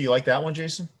Kansas City? You like that one,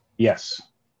 Jason? Yes.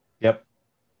 Yep.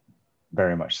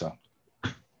 Very much so.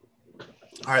 All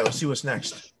right, let's see what's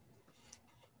next.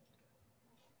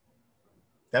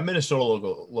 That Minnesota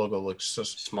logo looks so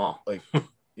small. Like,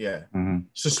 yeah,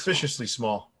 suspiciously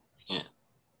small. Yeah.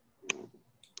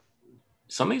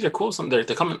 Some of these are cool. Some they're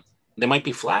coming. They might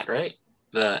be flat, right?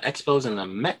 The Expos and the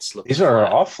Mets look. These are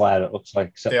all flat. It looks like,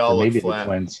 except for maybe the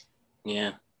Twins.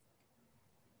 Yeah.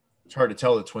 It's hard to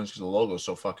tell the Twins because the logo is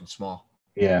so fucking small.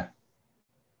 Yeah.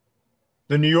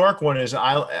 The New York one is.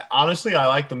 Honestly, I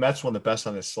like the Mets one the best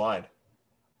on this slide.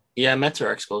 Yeah, Mets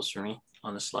are Expos for me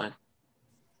on this slide.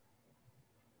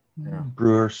 Yeah.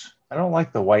 Brewers. I don't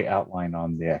like the white outline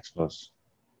on the Expos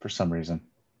for some reason.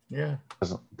 Yeah.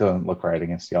 Doesn't look right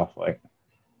against the off-white.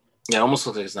 Yeah, it almost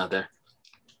looks like it's not there.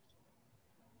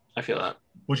 I feel that.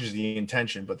 Which is the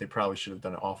intention, but they probably should have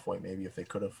done it off-white maybe if they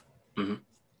could have. Mm-hmm.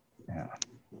 Yeah.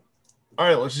 All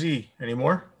right, let's see. Any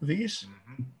more of these?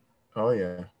 Mm-hmm. Oh,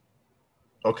 yeah.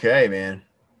 Okay, man.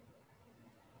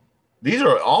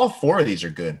 All four of these are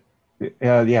good.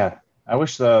 Yeah. I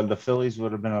wish the Phillies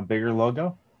would have been a bigger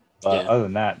logo. But other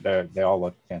than that, they all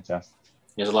look fantastic.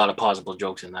 There's a lot of possible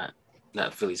jokes in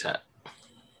that Phillies hat.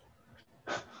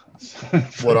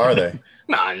 What are they?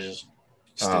 Nah, just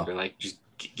stupid. Like, just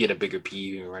get a bigger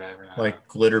P or whatever. Like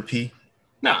glitter P?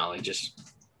 No, like just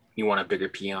you want a bigger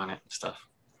P on it stuff.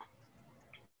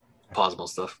 Possible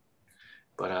stuff.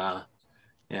 But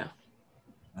yeah.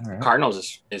 All right.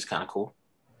 Cardinals is kind of cool.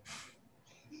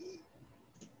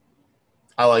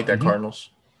 I like that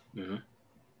Cardinals. Mm-hmm.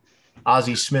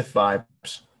 Ozzie Smith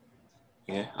vibes.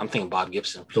 Yeah, I'm thinking Bob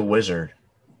Gibson. The Wizard.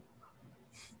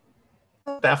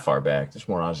 Not that far back. There's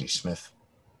more Ozzie Smith.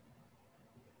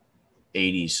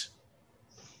 80s.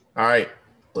 All right,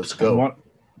 let's go.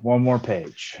 One more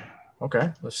page.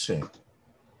 Okay, let's see.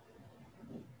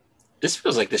 This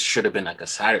feels like this should have been like a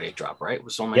Saturday drop, right?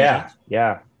 With so many.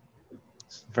 Yeah.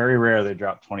 It's very rare they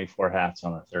drop 24 hats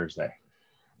on a Thursday.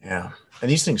 Yeah,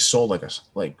 and these things sold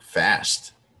like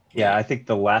fast. Yeah, I think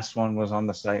the last one was on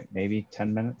the site maybe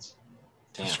 10 minutes.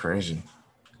 Damn. That's crazy.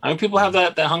 I mean, people have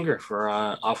that hunger for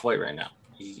off-white right now.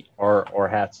 Or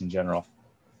hats in general.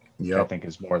 Yeah, I think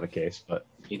is more the case. But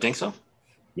you think so?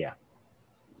 Yeah.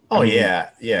 Oh,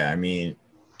 yeah. I mean,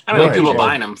 people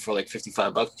buying them for like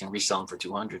 $55, you can resell them for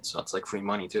 $200, so it's like free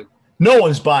money too. No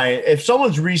one's buying. If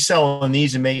someone's reselling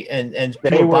these and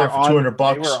people buy for $200,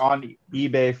 they were on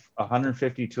eBay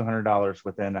 $150, $200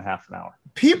 within a half an hour.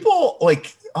 People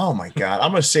oh my god,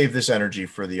 I'm gonna save this energy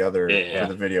for the other for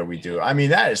the video we do. I mean,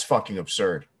 that is fucking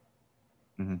absurd.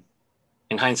 Mm-hmm.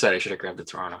 In hindsight, I should have grabbed the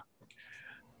Toronto,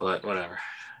 but whatever.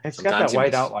 It's got that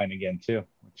white outline again too,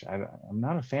 which I'm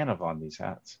not a fan of on these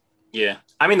hats. Yeah,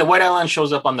 I mean the white outline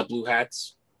shows up on the blue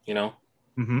hats, you know.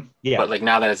 Mm-hmm. Yeah, but like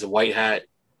now that it's a white hat,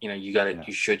 you know, you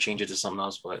should change it to something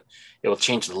else, but it will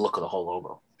change the look of the whole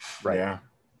logo. Right. Yeah.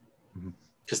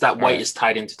 Because that white is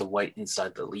tied into the white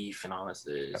inside the leaf and all this.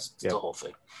 It's the whole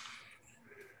thing.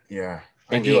 Yeah.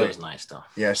 San Diego is nice, though.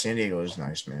 Yeah, San Diego is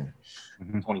nice, man.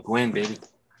 Mm-hmm. Tony Gwynn, baby.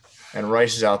 And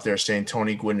Rice is out there saying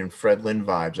Tony Gwynn and Fred Lynn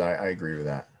vibes. I agree with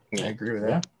that. Yeah. I agree with that.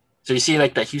 Yeah. So you see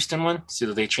like that Houston one? See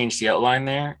that they changed the outline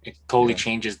there? It totally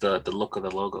changes the look of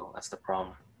the logo. That's the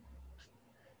problem.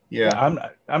 Yeah.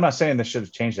 I'm not saying they should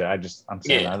have changed it. I'm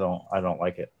saying I don't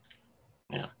like it.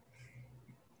 Yeah.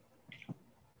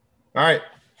 All right.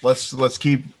 Let's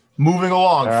keep Moving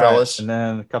along, All right, fellas. and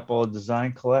then a couple of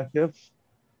Design Collective.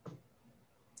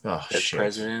 Oh, Dead shit.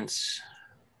 Presidents.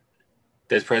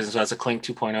 Dead Presidents, that's a Clink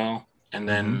 2.0. And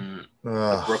then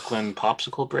the Brooklyn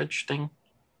Popsicle Bridge thing.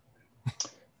 It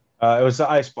was the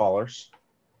Ice Ballers.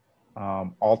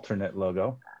 Alternate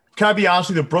logo. Can I be honest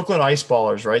with you? The Brooklyn Ice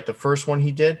Ballers, right? The first one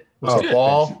he did was a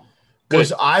ball.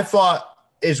 Was I thought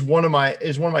is one of my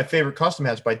favorite custom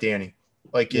hats by Danny.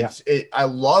 Like I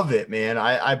love it, man.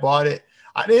 I bought it.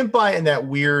 I didn't buy it in that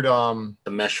weird the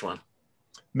mesh one,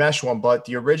 but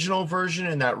the original version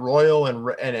and that royal and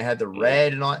it had the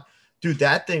red and all that. Dude,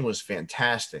 that thing was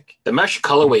fantastic. The mesh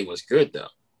colorway was good though.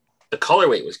 The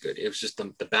colorway was good. It was just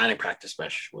the batting practice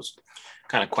mesh was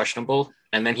kind of questionable.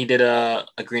 And then he did a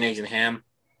Green Eggs and Ham.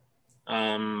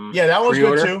 That was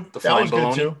good too. That was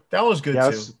good too.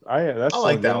 That's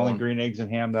like the that only one. Green Eggs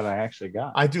and Ham that I actually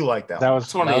got. I do like that.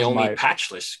 That's one of the only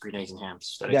patchless Green Eggs and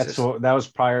Hams that exists. So that was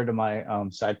prior to my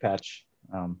side patch.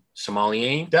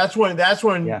 Sommelier. That's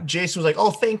when Jason was like,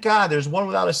 "Oh, thank God, there's one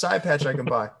without a side patch I can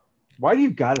buy." Why do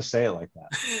you got to say it like that?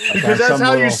 Like because that's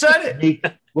how you said it.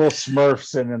 Little Smurf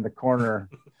sitting in the corner.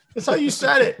 That's how you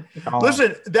said it.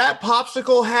 Listen, that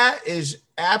popsicle hat is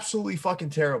absolutely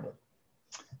fucking terrible.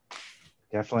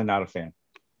 Definitely not a fan.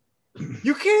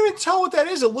 You can't even tell what that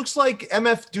is. It looks like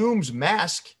MF Doom's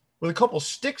mask with a couple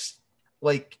sticks,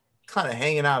 like kind of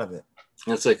hanging out of it.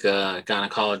 It's like a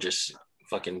gynecologist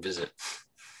fucking visit.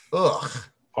 Ugh.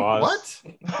 Pause. What?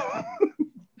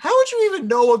 How would you even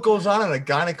know what goes on at a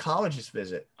gynecologist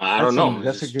visit? I don't know.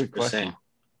 That's a good question.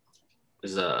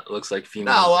 It looks like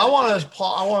female. No, I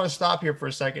want to stop here for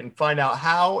a second and find out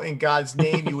how, in God's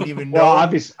name, you would even know. Well,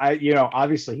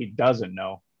 obviously he doesn't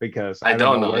know because I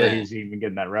don't know where he's even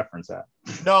getting that reference at.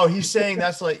 No, he's saying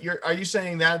that's like Are you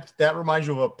saying that reminds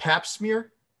you of a pap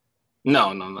smear? No,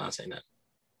 I'm not saying that.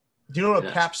 Do you know what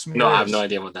a pap smear is? No, I have no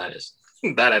idea what that is.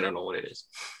 That I don't know what it is.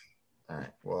 All right.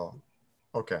 Well,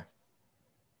 okay.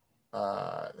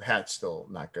 Hat's still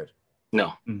not good.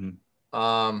 No.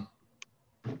 Mm-hmm.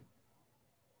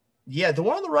 Yeah, the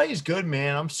one on the right is good,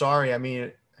 man. I'm sorry. I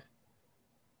mean,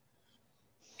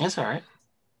 it's all right.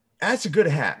 That's a good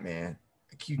hat, man.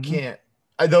 Like, you can't.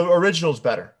 The original's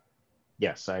better.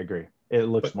 Yes, I agree. It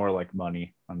looks more like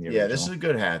money on the original. Yeah, this is a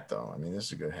good hat, though. I mean, this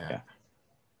is a good hat.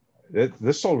 Yeah.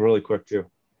 This sold really quick too.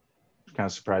 Kind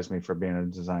of surprised me for being a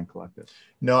Design Collective.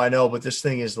 No, I know, but this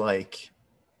thing is like,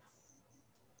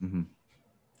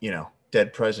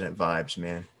 Dead President vibes,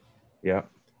 man. Yeah.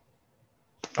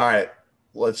 All right,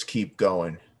 let's keep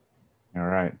going. All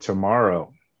right,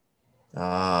 tomorrow.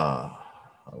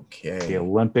 Okay. The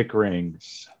Olympic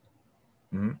rings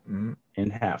in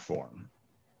hat form.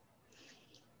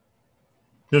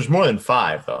 There's more than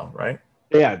 5, though, right?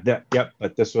 Yeah. Yep.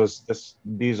 But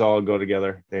these all go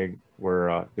together. They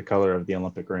were the color of the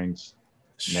Olympic rings.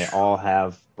 And they all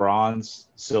have bronze,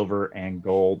 silver, and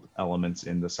gold elements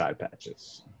in the side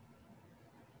patches.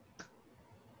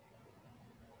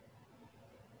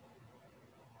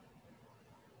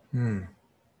 I'm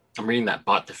reading that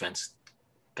bot defense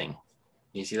thing.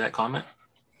 You see that comment?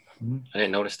 I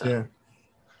didn't notice that. Yeah.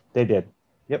 They did.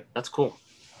 Yep. That's cool.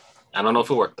 I don't know if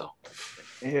it worked, though.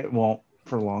 It won't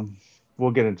for long.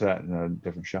 We'll get into that in a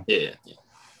different show. Yeah.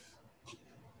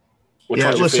 Which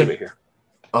one's your favorite here?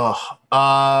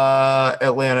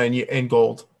 Atlanta in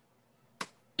gold.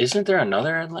 Isn't there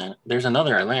another Atlanta? There's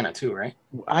another Atlanta too, right?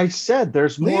 I said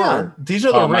there's more. Yeah, these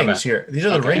are the rings here. These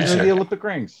are the rings. These are the Olympic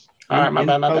rings. All right, my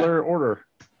bad. Color order.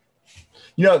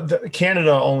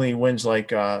 Canada only wins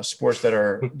like sports that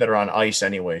are on ice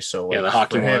anyway. So like, the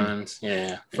hockey ones.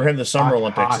 Yeah. For him, the Summer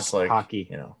Olympics is like hockey.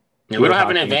 Yeah, we don't have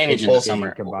an advantage in the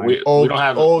summer. We don't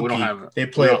have. They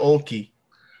play Okie.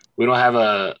 We don't have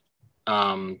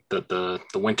the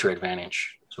winter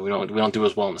advantage, so we don't do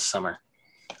as well in the summer.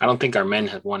 I don't think our men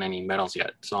have won any medals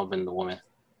yet. It's all been the women.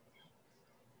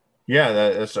 Yeah,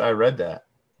 that's I read that.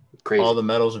 Crazy. All the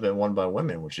medals have been won by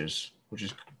women, which is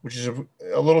a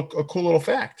cool little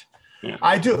fact. Yeah.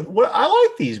 I do. I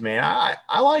like these, man.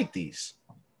 I like these.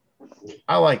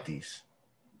 I like these.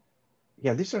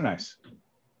 Yeah, these are nice.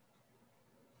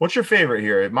 What's your favorite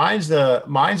here? Mine's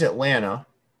Atlanta.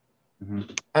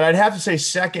 And I'd have to say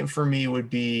second for me would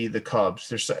be the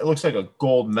Cubs. It looks like a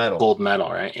gold medal. Gold medal,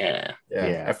 right? Yeah.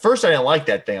 At first, I didn't like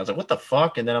that thing. I was like, what the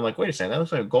fuck? And then I'm like, wait a second. That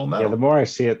looks like a gold medal. Yeah, the more I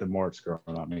see it, the more it's growing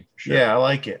on me. For sure. Yeah, I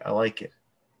like it.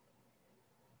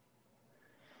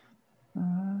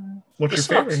 What's your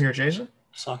favorite here, Jason?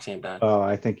 Sox ain't bad. Oh,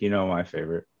 I think you know my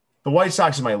favorite. The White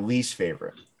Sox is my least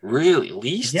favorite. Really?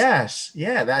 Least? Yes.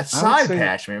 Yeah, that side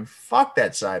patch, man. Fuck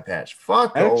that side patch.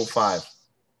 Fuck the 05.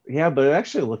 Yeah, but it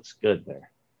actually looks good there.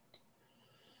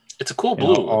 It's a cool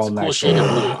blue. It's a cool shade of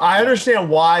blue. I understand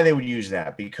why they would use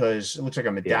that because it looks like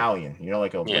a medallion,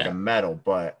 like a medal.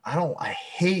 But I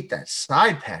hate that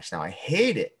side patch now. I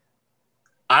hate it.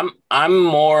 I'm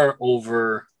more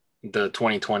over the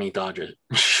 2020 Dodgers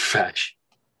patch.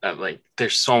 Like,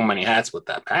 there's so many hats with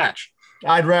that patch.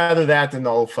 I'd rather that than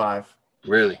the 05.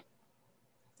 Really?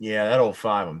 Yeah, that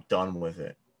 05, I'm done with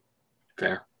it.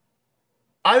 Fair.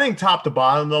 I think top to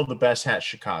bottom, though, the best hat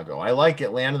Chicago. I like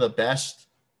Atlanta the best.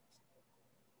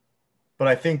 But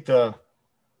I think the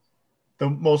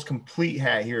most complete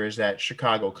hat here is that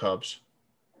Chicago Cubs.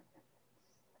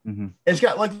 Mm-hmm. It's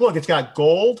got it's got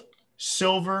gold,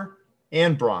 silver,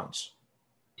 and bronze.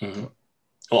 Mm-hmm.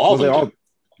 Well,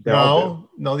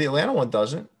 no, the Atlanta one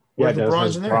doesn't. Yeah, the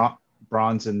bronze in there.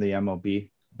 Bronze in the MLB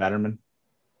Betterman,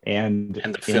 and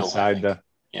the fill, inside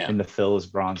in the fill is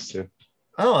bronze too.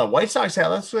 I don't know. White Sox hat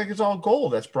that's like it's all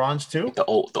gold. That's bronze too. The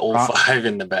old 05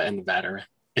 in the Betterman.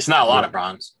 It's not a lot of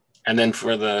bronze. And then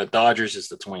for the Dodgers, it's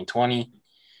the 2020.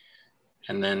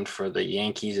 And then for the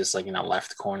Yankees, it's like in that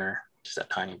left corner, just a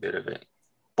tiny bit of it.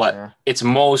 But it's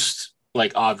most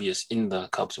like obvious in the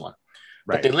Cubs one.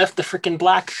 Right. But they left the freaking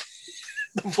black.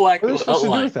 The black. What are they supposed to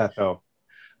do with that though?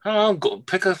 I don't know.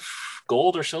 Pick a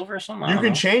gold or silver or something. You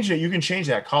can change it. You can change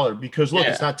that color because look,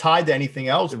 it's not tied to anything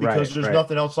else because there's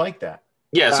nothing else like that.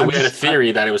 Yeah. So we had a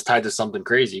theory that it was tied to something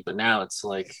crazy, but now it's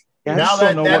like. Yeah, now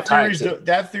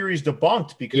that theory's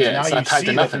debunked because now you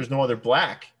see that there's no other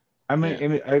black. I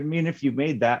mean, if you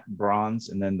made that bronze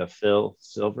and then the fill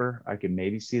silver, I could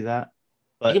maybe see that.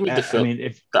 But you can make the fill,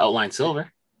 if the outline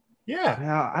silver.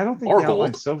 Yeah, I don't think the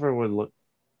outline silver would look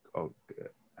good.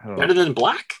 Better than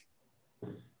black,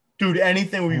 dude.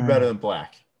 Anything would be better than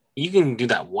black. You can do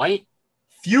that white.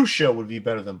 Fuchsia would be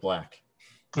better than black.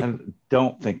 I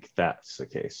don't think that's the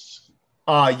case.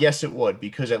 Yes, it would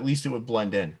because at least it would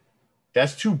blend in.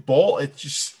 That's too bold. It's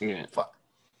just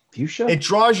fuchsia. It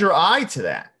draws your eye to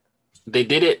that. They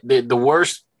did it. The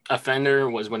worst offender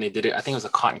was when they did it. I think it was the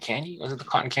cotton candy. Was it the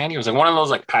cotton candy? It was like one of those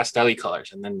like pastel-y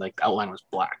colors, and then like the outline was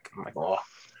black. I'm like, oh.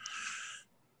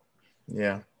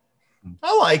 Yeah.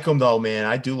 I like them though, man.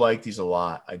 I do like these a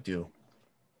lot. I do.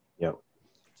 Yep.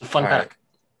 It's a fun pack. Right.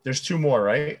 There's two more,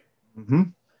 right? Mm-hmm.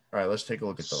 All right, let's take a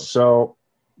look at those. So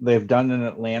they've done in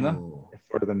Atlanta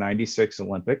for the 96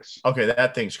 Olympics. Okay,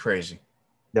 that thing's crazy.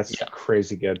 That's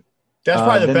crazy good. That's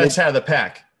probably the best hat of the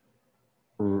pack.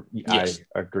 I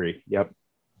agree. Yep.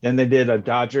 Then they did a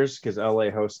Dodgers because LA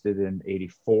hosted in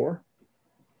 84.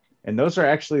 And those are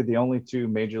actually the only two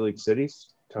major league cities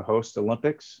to host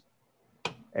Olympics,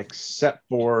 except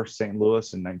for St.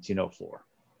 Louis in 1904.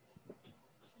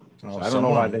 So I don't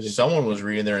know why they didn't. Someone was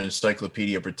reading their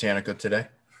Encyclopedia Britannica today.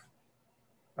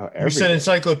 You said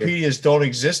encyclopedias don't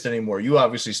exist anymore. You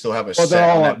obviously still have a set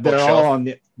on that bookshelf.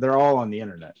 They're all on the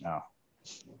internet now.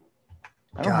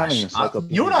 I don't have any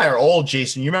encyclopedia. You and I are old,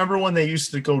 Jason. You remember when they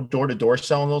used to go door to door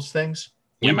selling those things?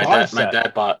 Yeah,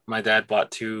 my dad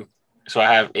bought two. So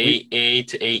I have A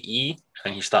to AE,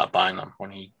 and he stopped buying them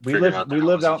when he. We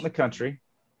lived out in the country,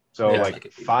 so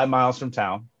like 5 miles from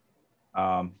town.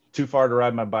 Too far to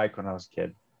ride my bike when I was a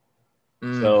kid.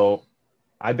 So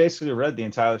I basically read the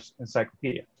entire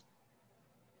encyclopedia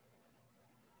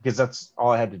because that's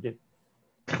all I had to do.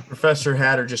 Professor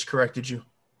Hatter just corrected you.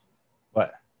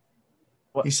 What?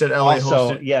 He said LA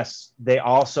hosted. Yes, they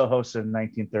also hosted in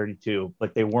 1932,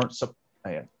 but they weren't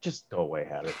just go away,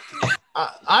 Hatter.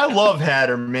 I love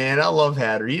Hatter, man. I love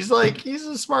Hatter. He's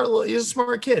a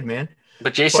smart kid, man.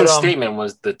 But Jason's statement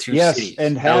was the two cities.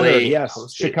 And Hatter,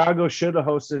 Chicago should have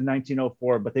hosted in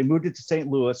 1904, but they moved it to St.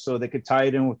 Louis so they could tie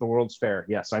it in with the World's Fair.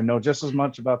 Yes, I know just as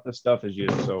much about this stuff as you.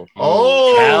 So,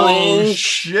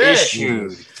 shit!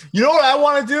 Issues. You know what I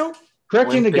want to do?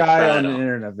 Correcting the guy on the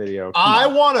internet video.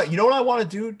 You know what I want to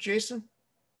do, Jason?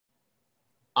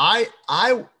 I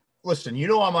listen. You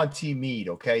know I'm on Team Mead.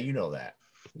 Okay, you know that.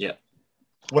 Yeah.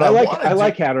 I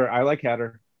like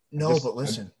Hatter. No, but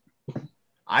listen.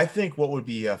 I think what would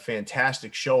be a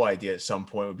fantastic show idea at some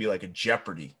point would be like a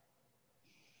Jeopardy.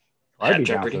 I'd be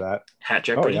down for that. Hat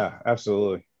Jeopardy. Oh yeah,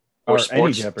 absolutely. Or sports,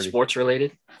 any Jeopardy. Sports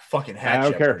related. Fucking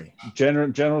hat Jeopardy.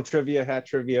 General trivia, hat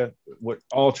trivia,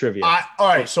 all trivia. All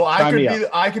right, so I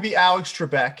could be Alex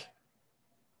Trebek.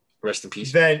 Rest in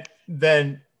peace.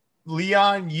 Then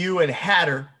Leon, you, and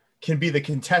Hatter can be the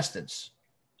contestants.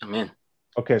 I'm in.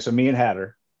 Okay, so me and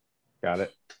Hatter. Got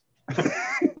it.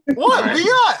 What,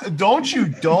 Leon? Don't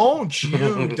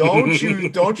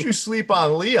you sleep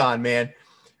on Leon, man.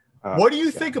 What do you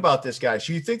think about this, guys?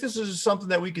 Do you think this is something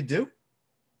that we could do?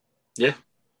 Yeah.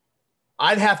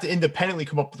 I'd have to independently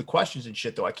come up with the questions and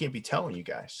shit, though. I can't be telling you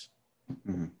guys.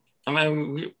 Mm-hmm. I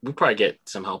mean, we probably get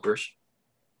some helpers.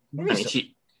 I mean,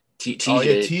 TJ,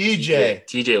 yeah, TJ.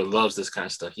 TJ loves this kind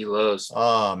of stuff. He loves.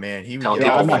 Oh man, he would Telling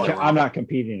get people I'm not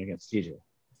competing against TJ.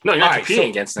 No, you're not competing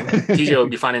against him. TJ will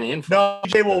be finding the info. No,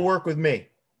 TJ will work with me.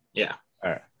 Yeah.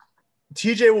 All right.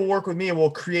 TJ will work with me and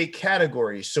we'll create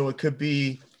categories. So it could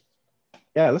be.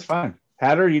 Yeah, that's fine.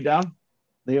 Hatter, you down?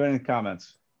 Leave it in the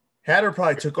comments. Hatter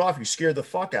probably took off. You scared the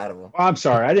fuck out of him. Oh, I'm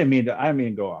sorry. I didn't mean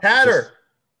to go off.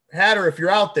 Hatter, if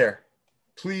you're out there,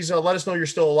 please let us know you're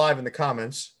still alive in the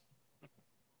comments.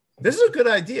 This is a good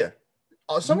idea.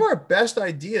 Some of our best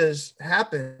ideas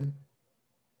happen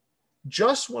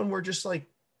just when we're just like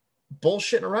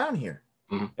bullshitting around here.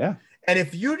 Mm-hmm. Yeah. And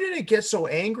if you didn't get so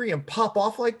angry and pop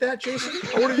off like that, Jason,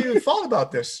 I wouldn't have even thought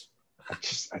about this.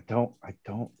 I don't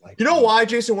like. You know why,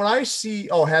 Jason? When I see,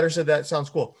 Hatter said that sounds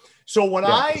cool. So when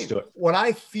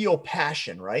I feel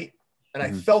passion, right, and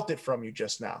I felt it from you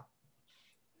just now,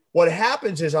 what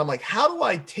happens is I'm like, how do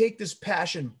I take this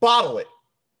passion, bottle it,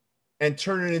 and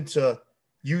turn it into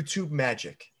YouTube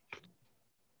magic?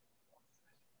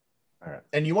 All right.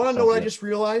 And you want to know what I just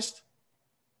realized?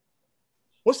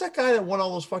 What's that guy that won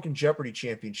all those fucking Jeopardy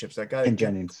championships? That guy, Ken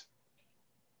Jennings.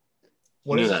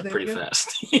 You knew that pretty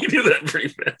fast. You knew that pretty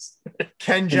fast.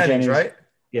 Ken Jennings, right?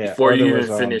 Yeah. Before you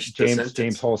even finished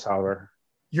James Holzhauer.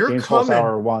 James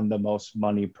Holzhauer won the most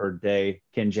money per day.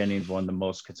 Ken Jennings won the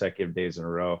most consecutive days in a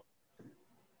row.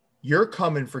 You're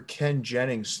coming for Ken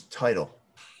Jennings' title.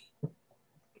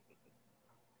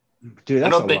 Dude,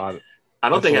 that's a lot. I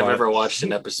don't think I've ever watched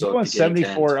an episode. He won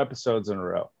 74 episodes in a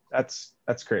row. That's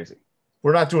crazy.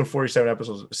 We're not doing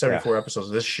 74 episodes of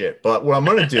this shit. But what I'm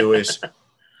going to do is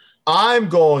I'm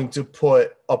going to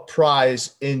put a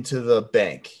prize into the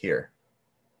bank here.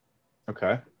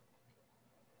 Okay.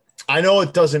 I know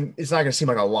it's not going to seem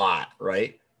like a lot,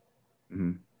 right?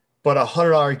 Mm-hmm. But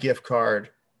 $100 gift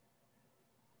card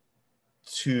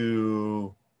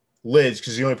to Lids,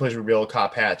 because the only place we'll be able to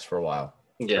cop hats for a while.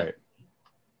 Yeah. Right.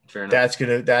 Fair enough. That's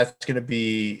gonna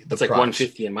be the. It's like prize.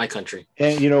 150 in my country.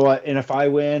 And you know what? And if I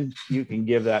win, you can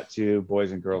give that to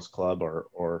Boys and Girls Club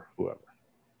or whoever.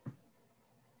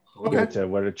 Okay.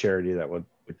 What a charity that would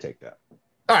take that.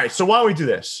 All right. So why don't we do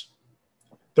this?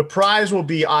 The prize will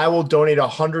be I will donate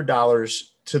 $100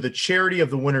 to the charity of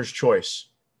the winner's choice.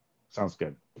 Sounds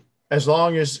good. As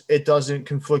long as it doesn't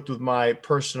conflict with my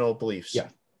personal beliefs. Yeah,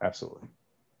 absolutely.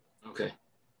 Okay.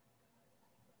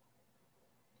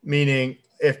 Meaning,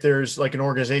 if there's like an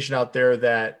organization out there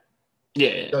that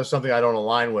does something I don't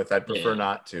align with, I'd prefer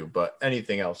not to. But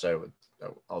anything else,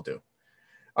 I'll do.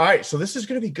 All right, so this is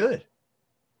going to be good.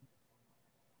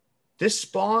 This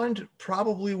spawned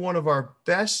probably one of our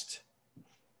best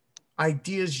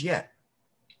ideas yet.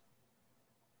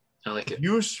 I like it.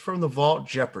 Views from the Vault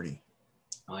Jeopardy.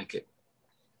 I like it.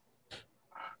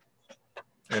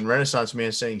 And Renaissance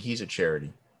Man saying he's a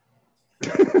charity.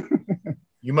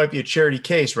 You might be a charity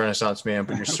case, Renaissance Man,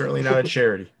 but you're certainly not a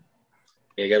charity.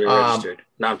 Yeah, you got to be registered.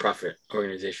 Nonprofit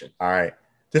organization. All right.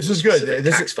 This is good.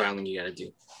 This tax filing you got to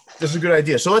do. This is a good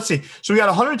idea. So let's see. So we got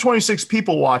 126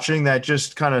 people watching that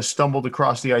just kind of stumbled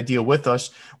across the idea with us.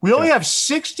 We only have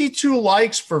 62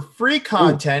 likes for free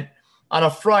content on a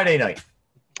Friday night.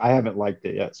 I haven't liked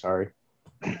it yet. Sorry.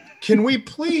 Can we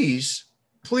please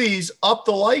up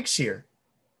the likes here?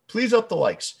 Please up the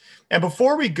likes. And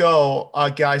before we go,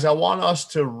 guys, I want us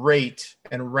to rate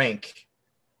and rank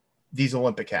these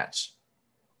Olympic hats.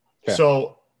 Okay.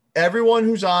 So everyone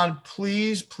who's on,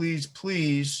 please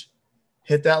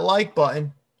hit that like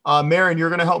button. Marin, you're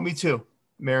going to help me too.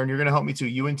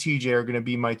 You and TJ are going to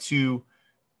be my two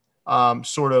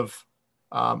partners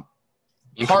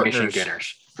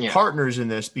in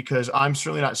this, because I'm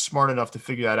certainly not smart enough to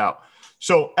figure that out.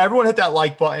 So everyone hit that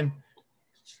like button.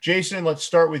 Jason, let's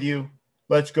start with you.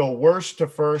 Let's go worst to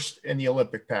first in the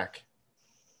Olympic pack.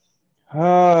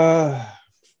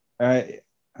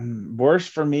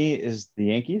 Worst for me is the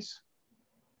Yankees.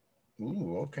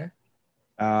 Ooh, okay.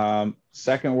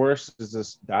 Second worst is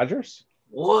the Dodgers.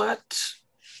 What?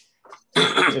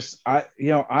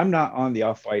 I'm not on the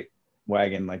off-white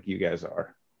wagon like you guys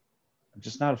are. I'm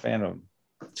just not a fan of them.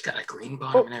 It's got a green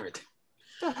bottom and everything.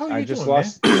 What the hell are I you just doing,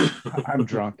 lost. I'm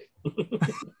drunk.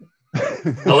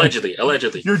 Allegedly.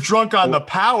 You're drunk on the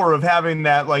power of having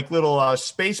that like little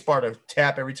space bar to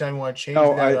tap every time you want to change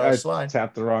I slide.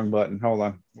 Tapped the wrong button. Hold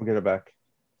on. We'll get it back.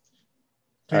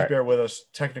 Please bear with us.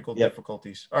 Technical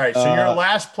difficulties. All right. So your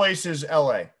last place is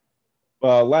LA.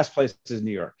 Well, last place is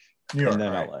New York. And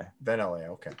then LA. Then LA.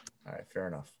 Okay. All right. Fair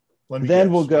enough.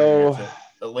 We'll go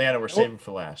Atlanta. We're saving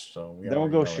for last. So then we'll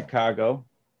go Chicago.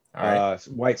 All right.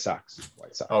 White Sox.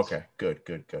 Okay. Good.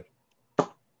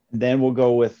 Then we'll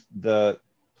go with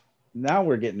now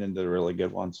we're getting into the really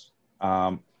good ones.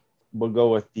 we'll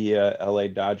go with the LA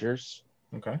Dodgers.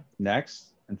 Okay.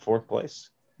 Next in fourth place.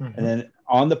 Mm-hmm. And then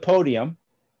on the podium,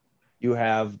 you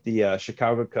have the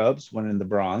Chicago Cubs winning the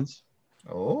bronze.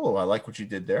 Oh, I like what you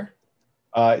did there.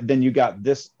 Then you got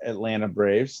this Atlanta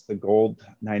Braves, the gold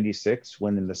 96,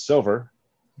 winning the silver.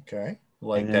 Okay.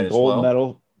 Like and that then as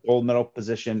well. Gold medal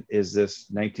position is this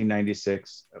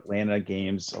 1996 Atlanta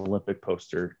Games Olympic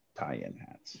poster tie-in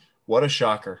hats. What a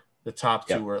shocker. The top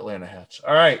two were Atlanta hats.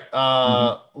 All right.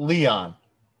 Leon,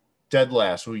 dead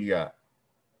last. Who you got?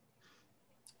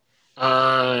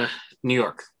 New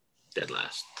York, dead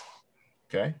last.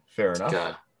 Okay. Fair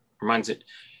enough. Reminds it.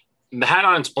 The hat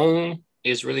on its own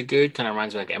is really good. Kind of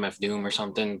reminds me like MF Doom or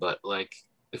something, but like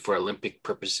for Olympic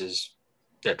purposes,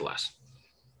 dead last.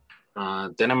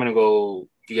 Then I'm gonna go.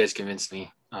 You guys convinced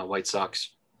me. White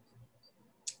Sox.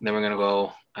 Then we're gonna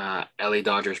go LA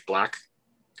Dodgers black.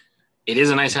 It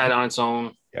is a nice hat on its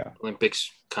own. Yeah.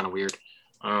 Olympics kind of weird.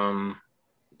 Then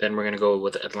we're gonna go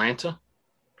with Atlanta,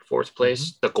 fourth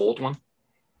place, the gold one.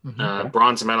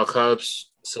 Bronze medal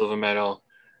Cubs, silver medal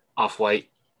Off-White.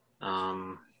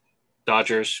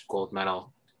 Dodgers gold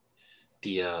medal,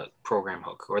 the program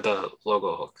hook or the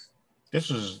logo hook. That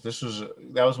was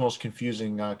the most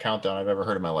confusing countdown I've ever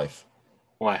heard in my life.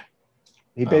 Why?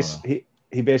 He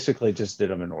basically just did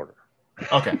them in order.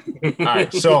 Okay. All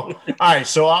right. So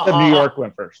New York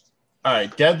went first. All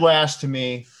right. Dead last to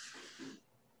me.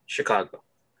 Chicago.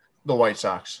 The White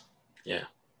Sox. Yeah.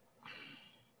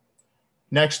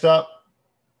 Next up,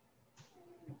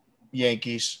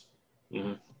 Yankees.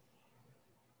 Mm-hmm.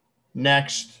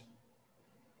 Next,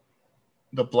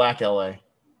 the Black LA.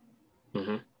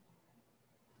 Mm-hmm.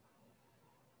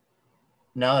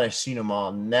 Now that I've seen them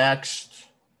all, next,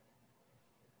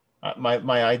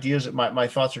 my ideas, my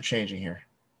thoughts are changing here.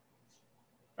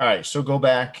 All right, so go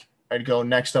back. I'd go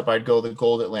next up. I'd go the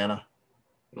gold Atlanta.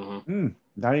 Mm-hmm.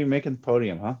 Not even making the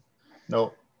podium, huh?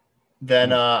 Nope.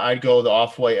 Then I'd go the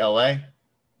Off-White LA.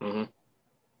 Mm-hmm.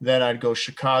 Then I'd go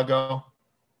Chicago.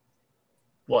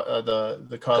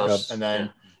 The Cubs, and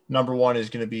then number one is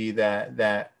going to be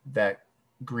that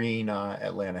green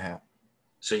Atlanta hat.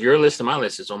 So your list and my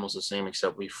list is almost the same,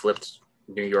 except we flipped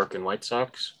New York and White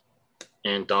Sox,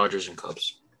 and Dodgers and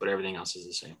Cubs, but everything else is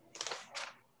the same.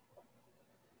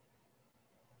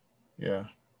 Yeah.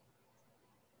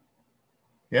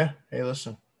 Yeah. Hey,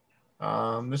 listen.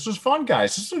 This was fun,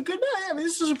 guys. This is a good night. I mean,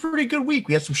 this is a pretty good week.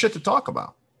 We had some shit to talk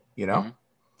about, you know.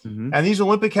 Mm-hmm. And these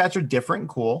Olympic hats are different and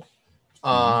cool.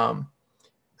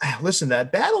 Listen,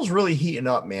 that battle's really heating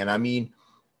up, man. I mean,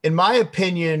 in my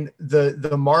opinion,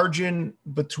 the margin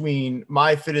between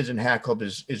my fitteds and Hat Club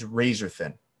is razor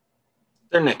thin.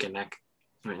 They're neck and neck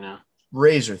right now.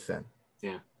 Razor thin.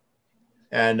 Yeah.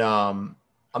 And I'm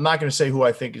not going to say who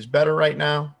I think is better right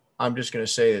now. I'm just going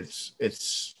to say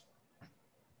it's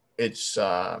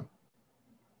a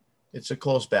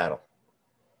close battle.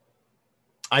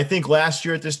 I think last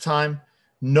year at this time,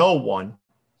 no one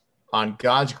on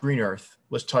God's green earth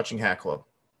was touching Hat Club.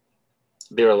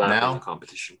 They're allowed in the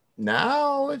competition.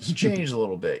 Now it's changed a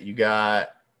little bit.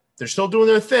 They're still doing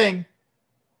their thing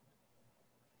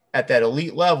at that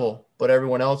elite level, but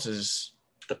everyone else is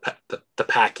the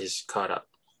pack is caught up.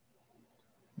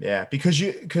 Yeah,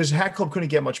 because Hat Club couldn't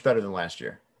get much better than last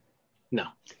year. No,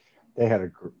 they had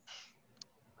a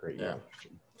great year.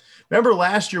 Remember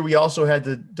last year we also had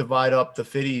to divide up the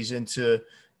fitties into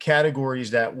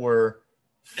categories that were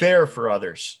fair for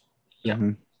others. Yeah.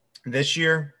 Mm-hmm. This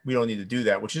year we don't need to do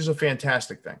that, which is a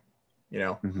fantastic thing, you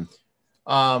know. Mm-hmm.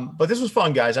 But this was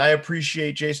fun, guys. I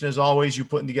appreciate, Jason, as always, you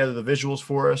putting together the visuals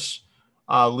for us.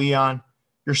 Leon,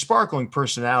 your sparkling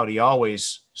personality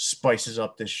always spices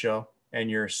up this show, and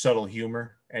your subtle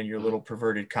humor and your little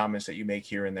perverted comments that you make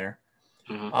here and there.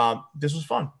 Mm-hmm. This was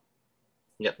fun.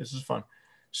 Yep. This is fun.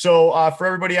 So for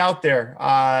everybody out there,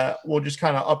 we'll just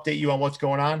kind of update you on what's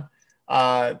going on.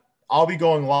 I'll be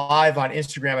going live on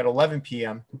Instagram at 11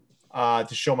 p.m. To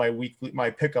show my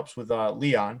pickups with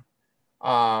Leon.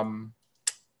 And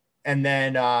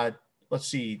then let's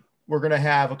see, we're going to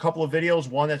have a couple of videos.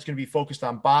 One that's going to be focused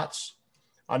on bots.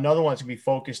 Another one's going to be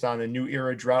focused on the new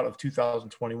era drought of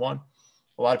 2021.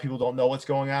 A lot of people don't know what's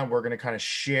going on. We're going to kind of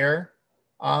share.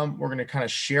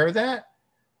 That.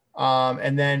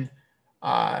 And then,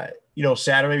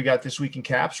 Saturday we got This Week in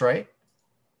Caps, right?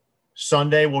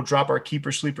 Sunday we'll drop our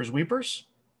Keepers, Sleepers, Weepers.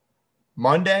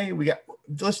 Monday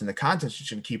the content's just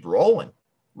going to keep rolling.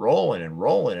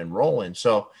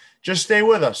 So just stay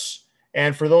with us.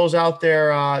 And for those out there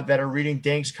that are reading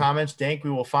Dank's comments, Dank, we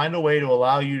will find a way to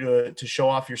allow you to show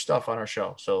off your stuff on our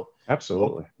show. So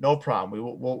absolutely, no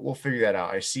problem. We'll figure that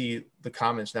out. I see the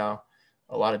comments now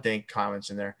a lot of dank comments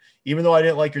in there. Even though I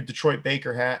didn't like your Detroit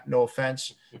Baker hat, no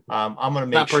offense, I'm going to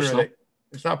make sure that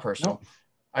it's not personal. No.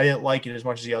 I didn't like it as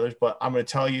much as the others, but I'm going to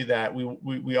tell you that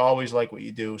we always like what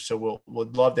you do. So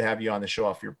we'll love to have you on the show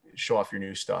off your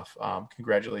new stuff.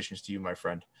 Congratulations to you, my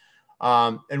friend.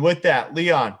 And with that,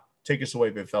 Leon, take us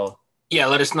away, big fella. Yeah,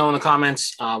 let us know in the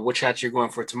comments which hats you're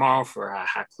going for tomorrow for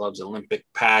Hat Club's Olympic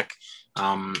pack.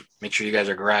 Make sure you guys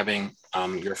are grabbing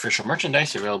your official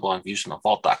merchandise available on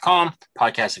viewsfromthevault.com.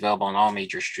 Podcast available on all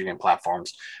major streaming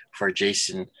platforms. For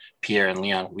Jason, Pierre, and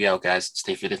Leon, we out, guys.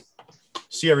 Stay fitted.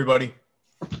 See everybody.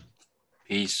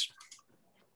 Peace.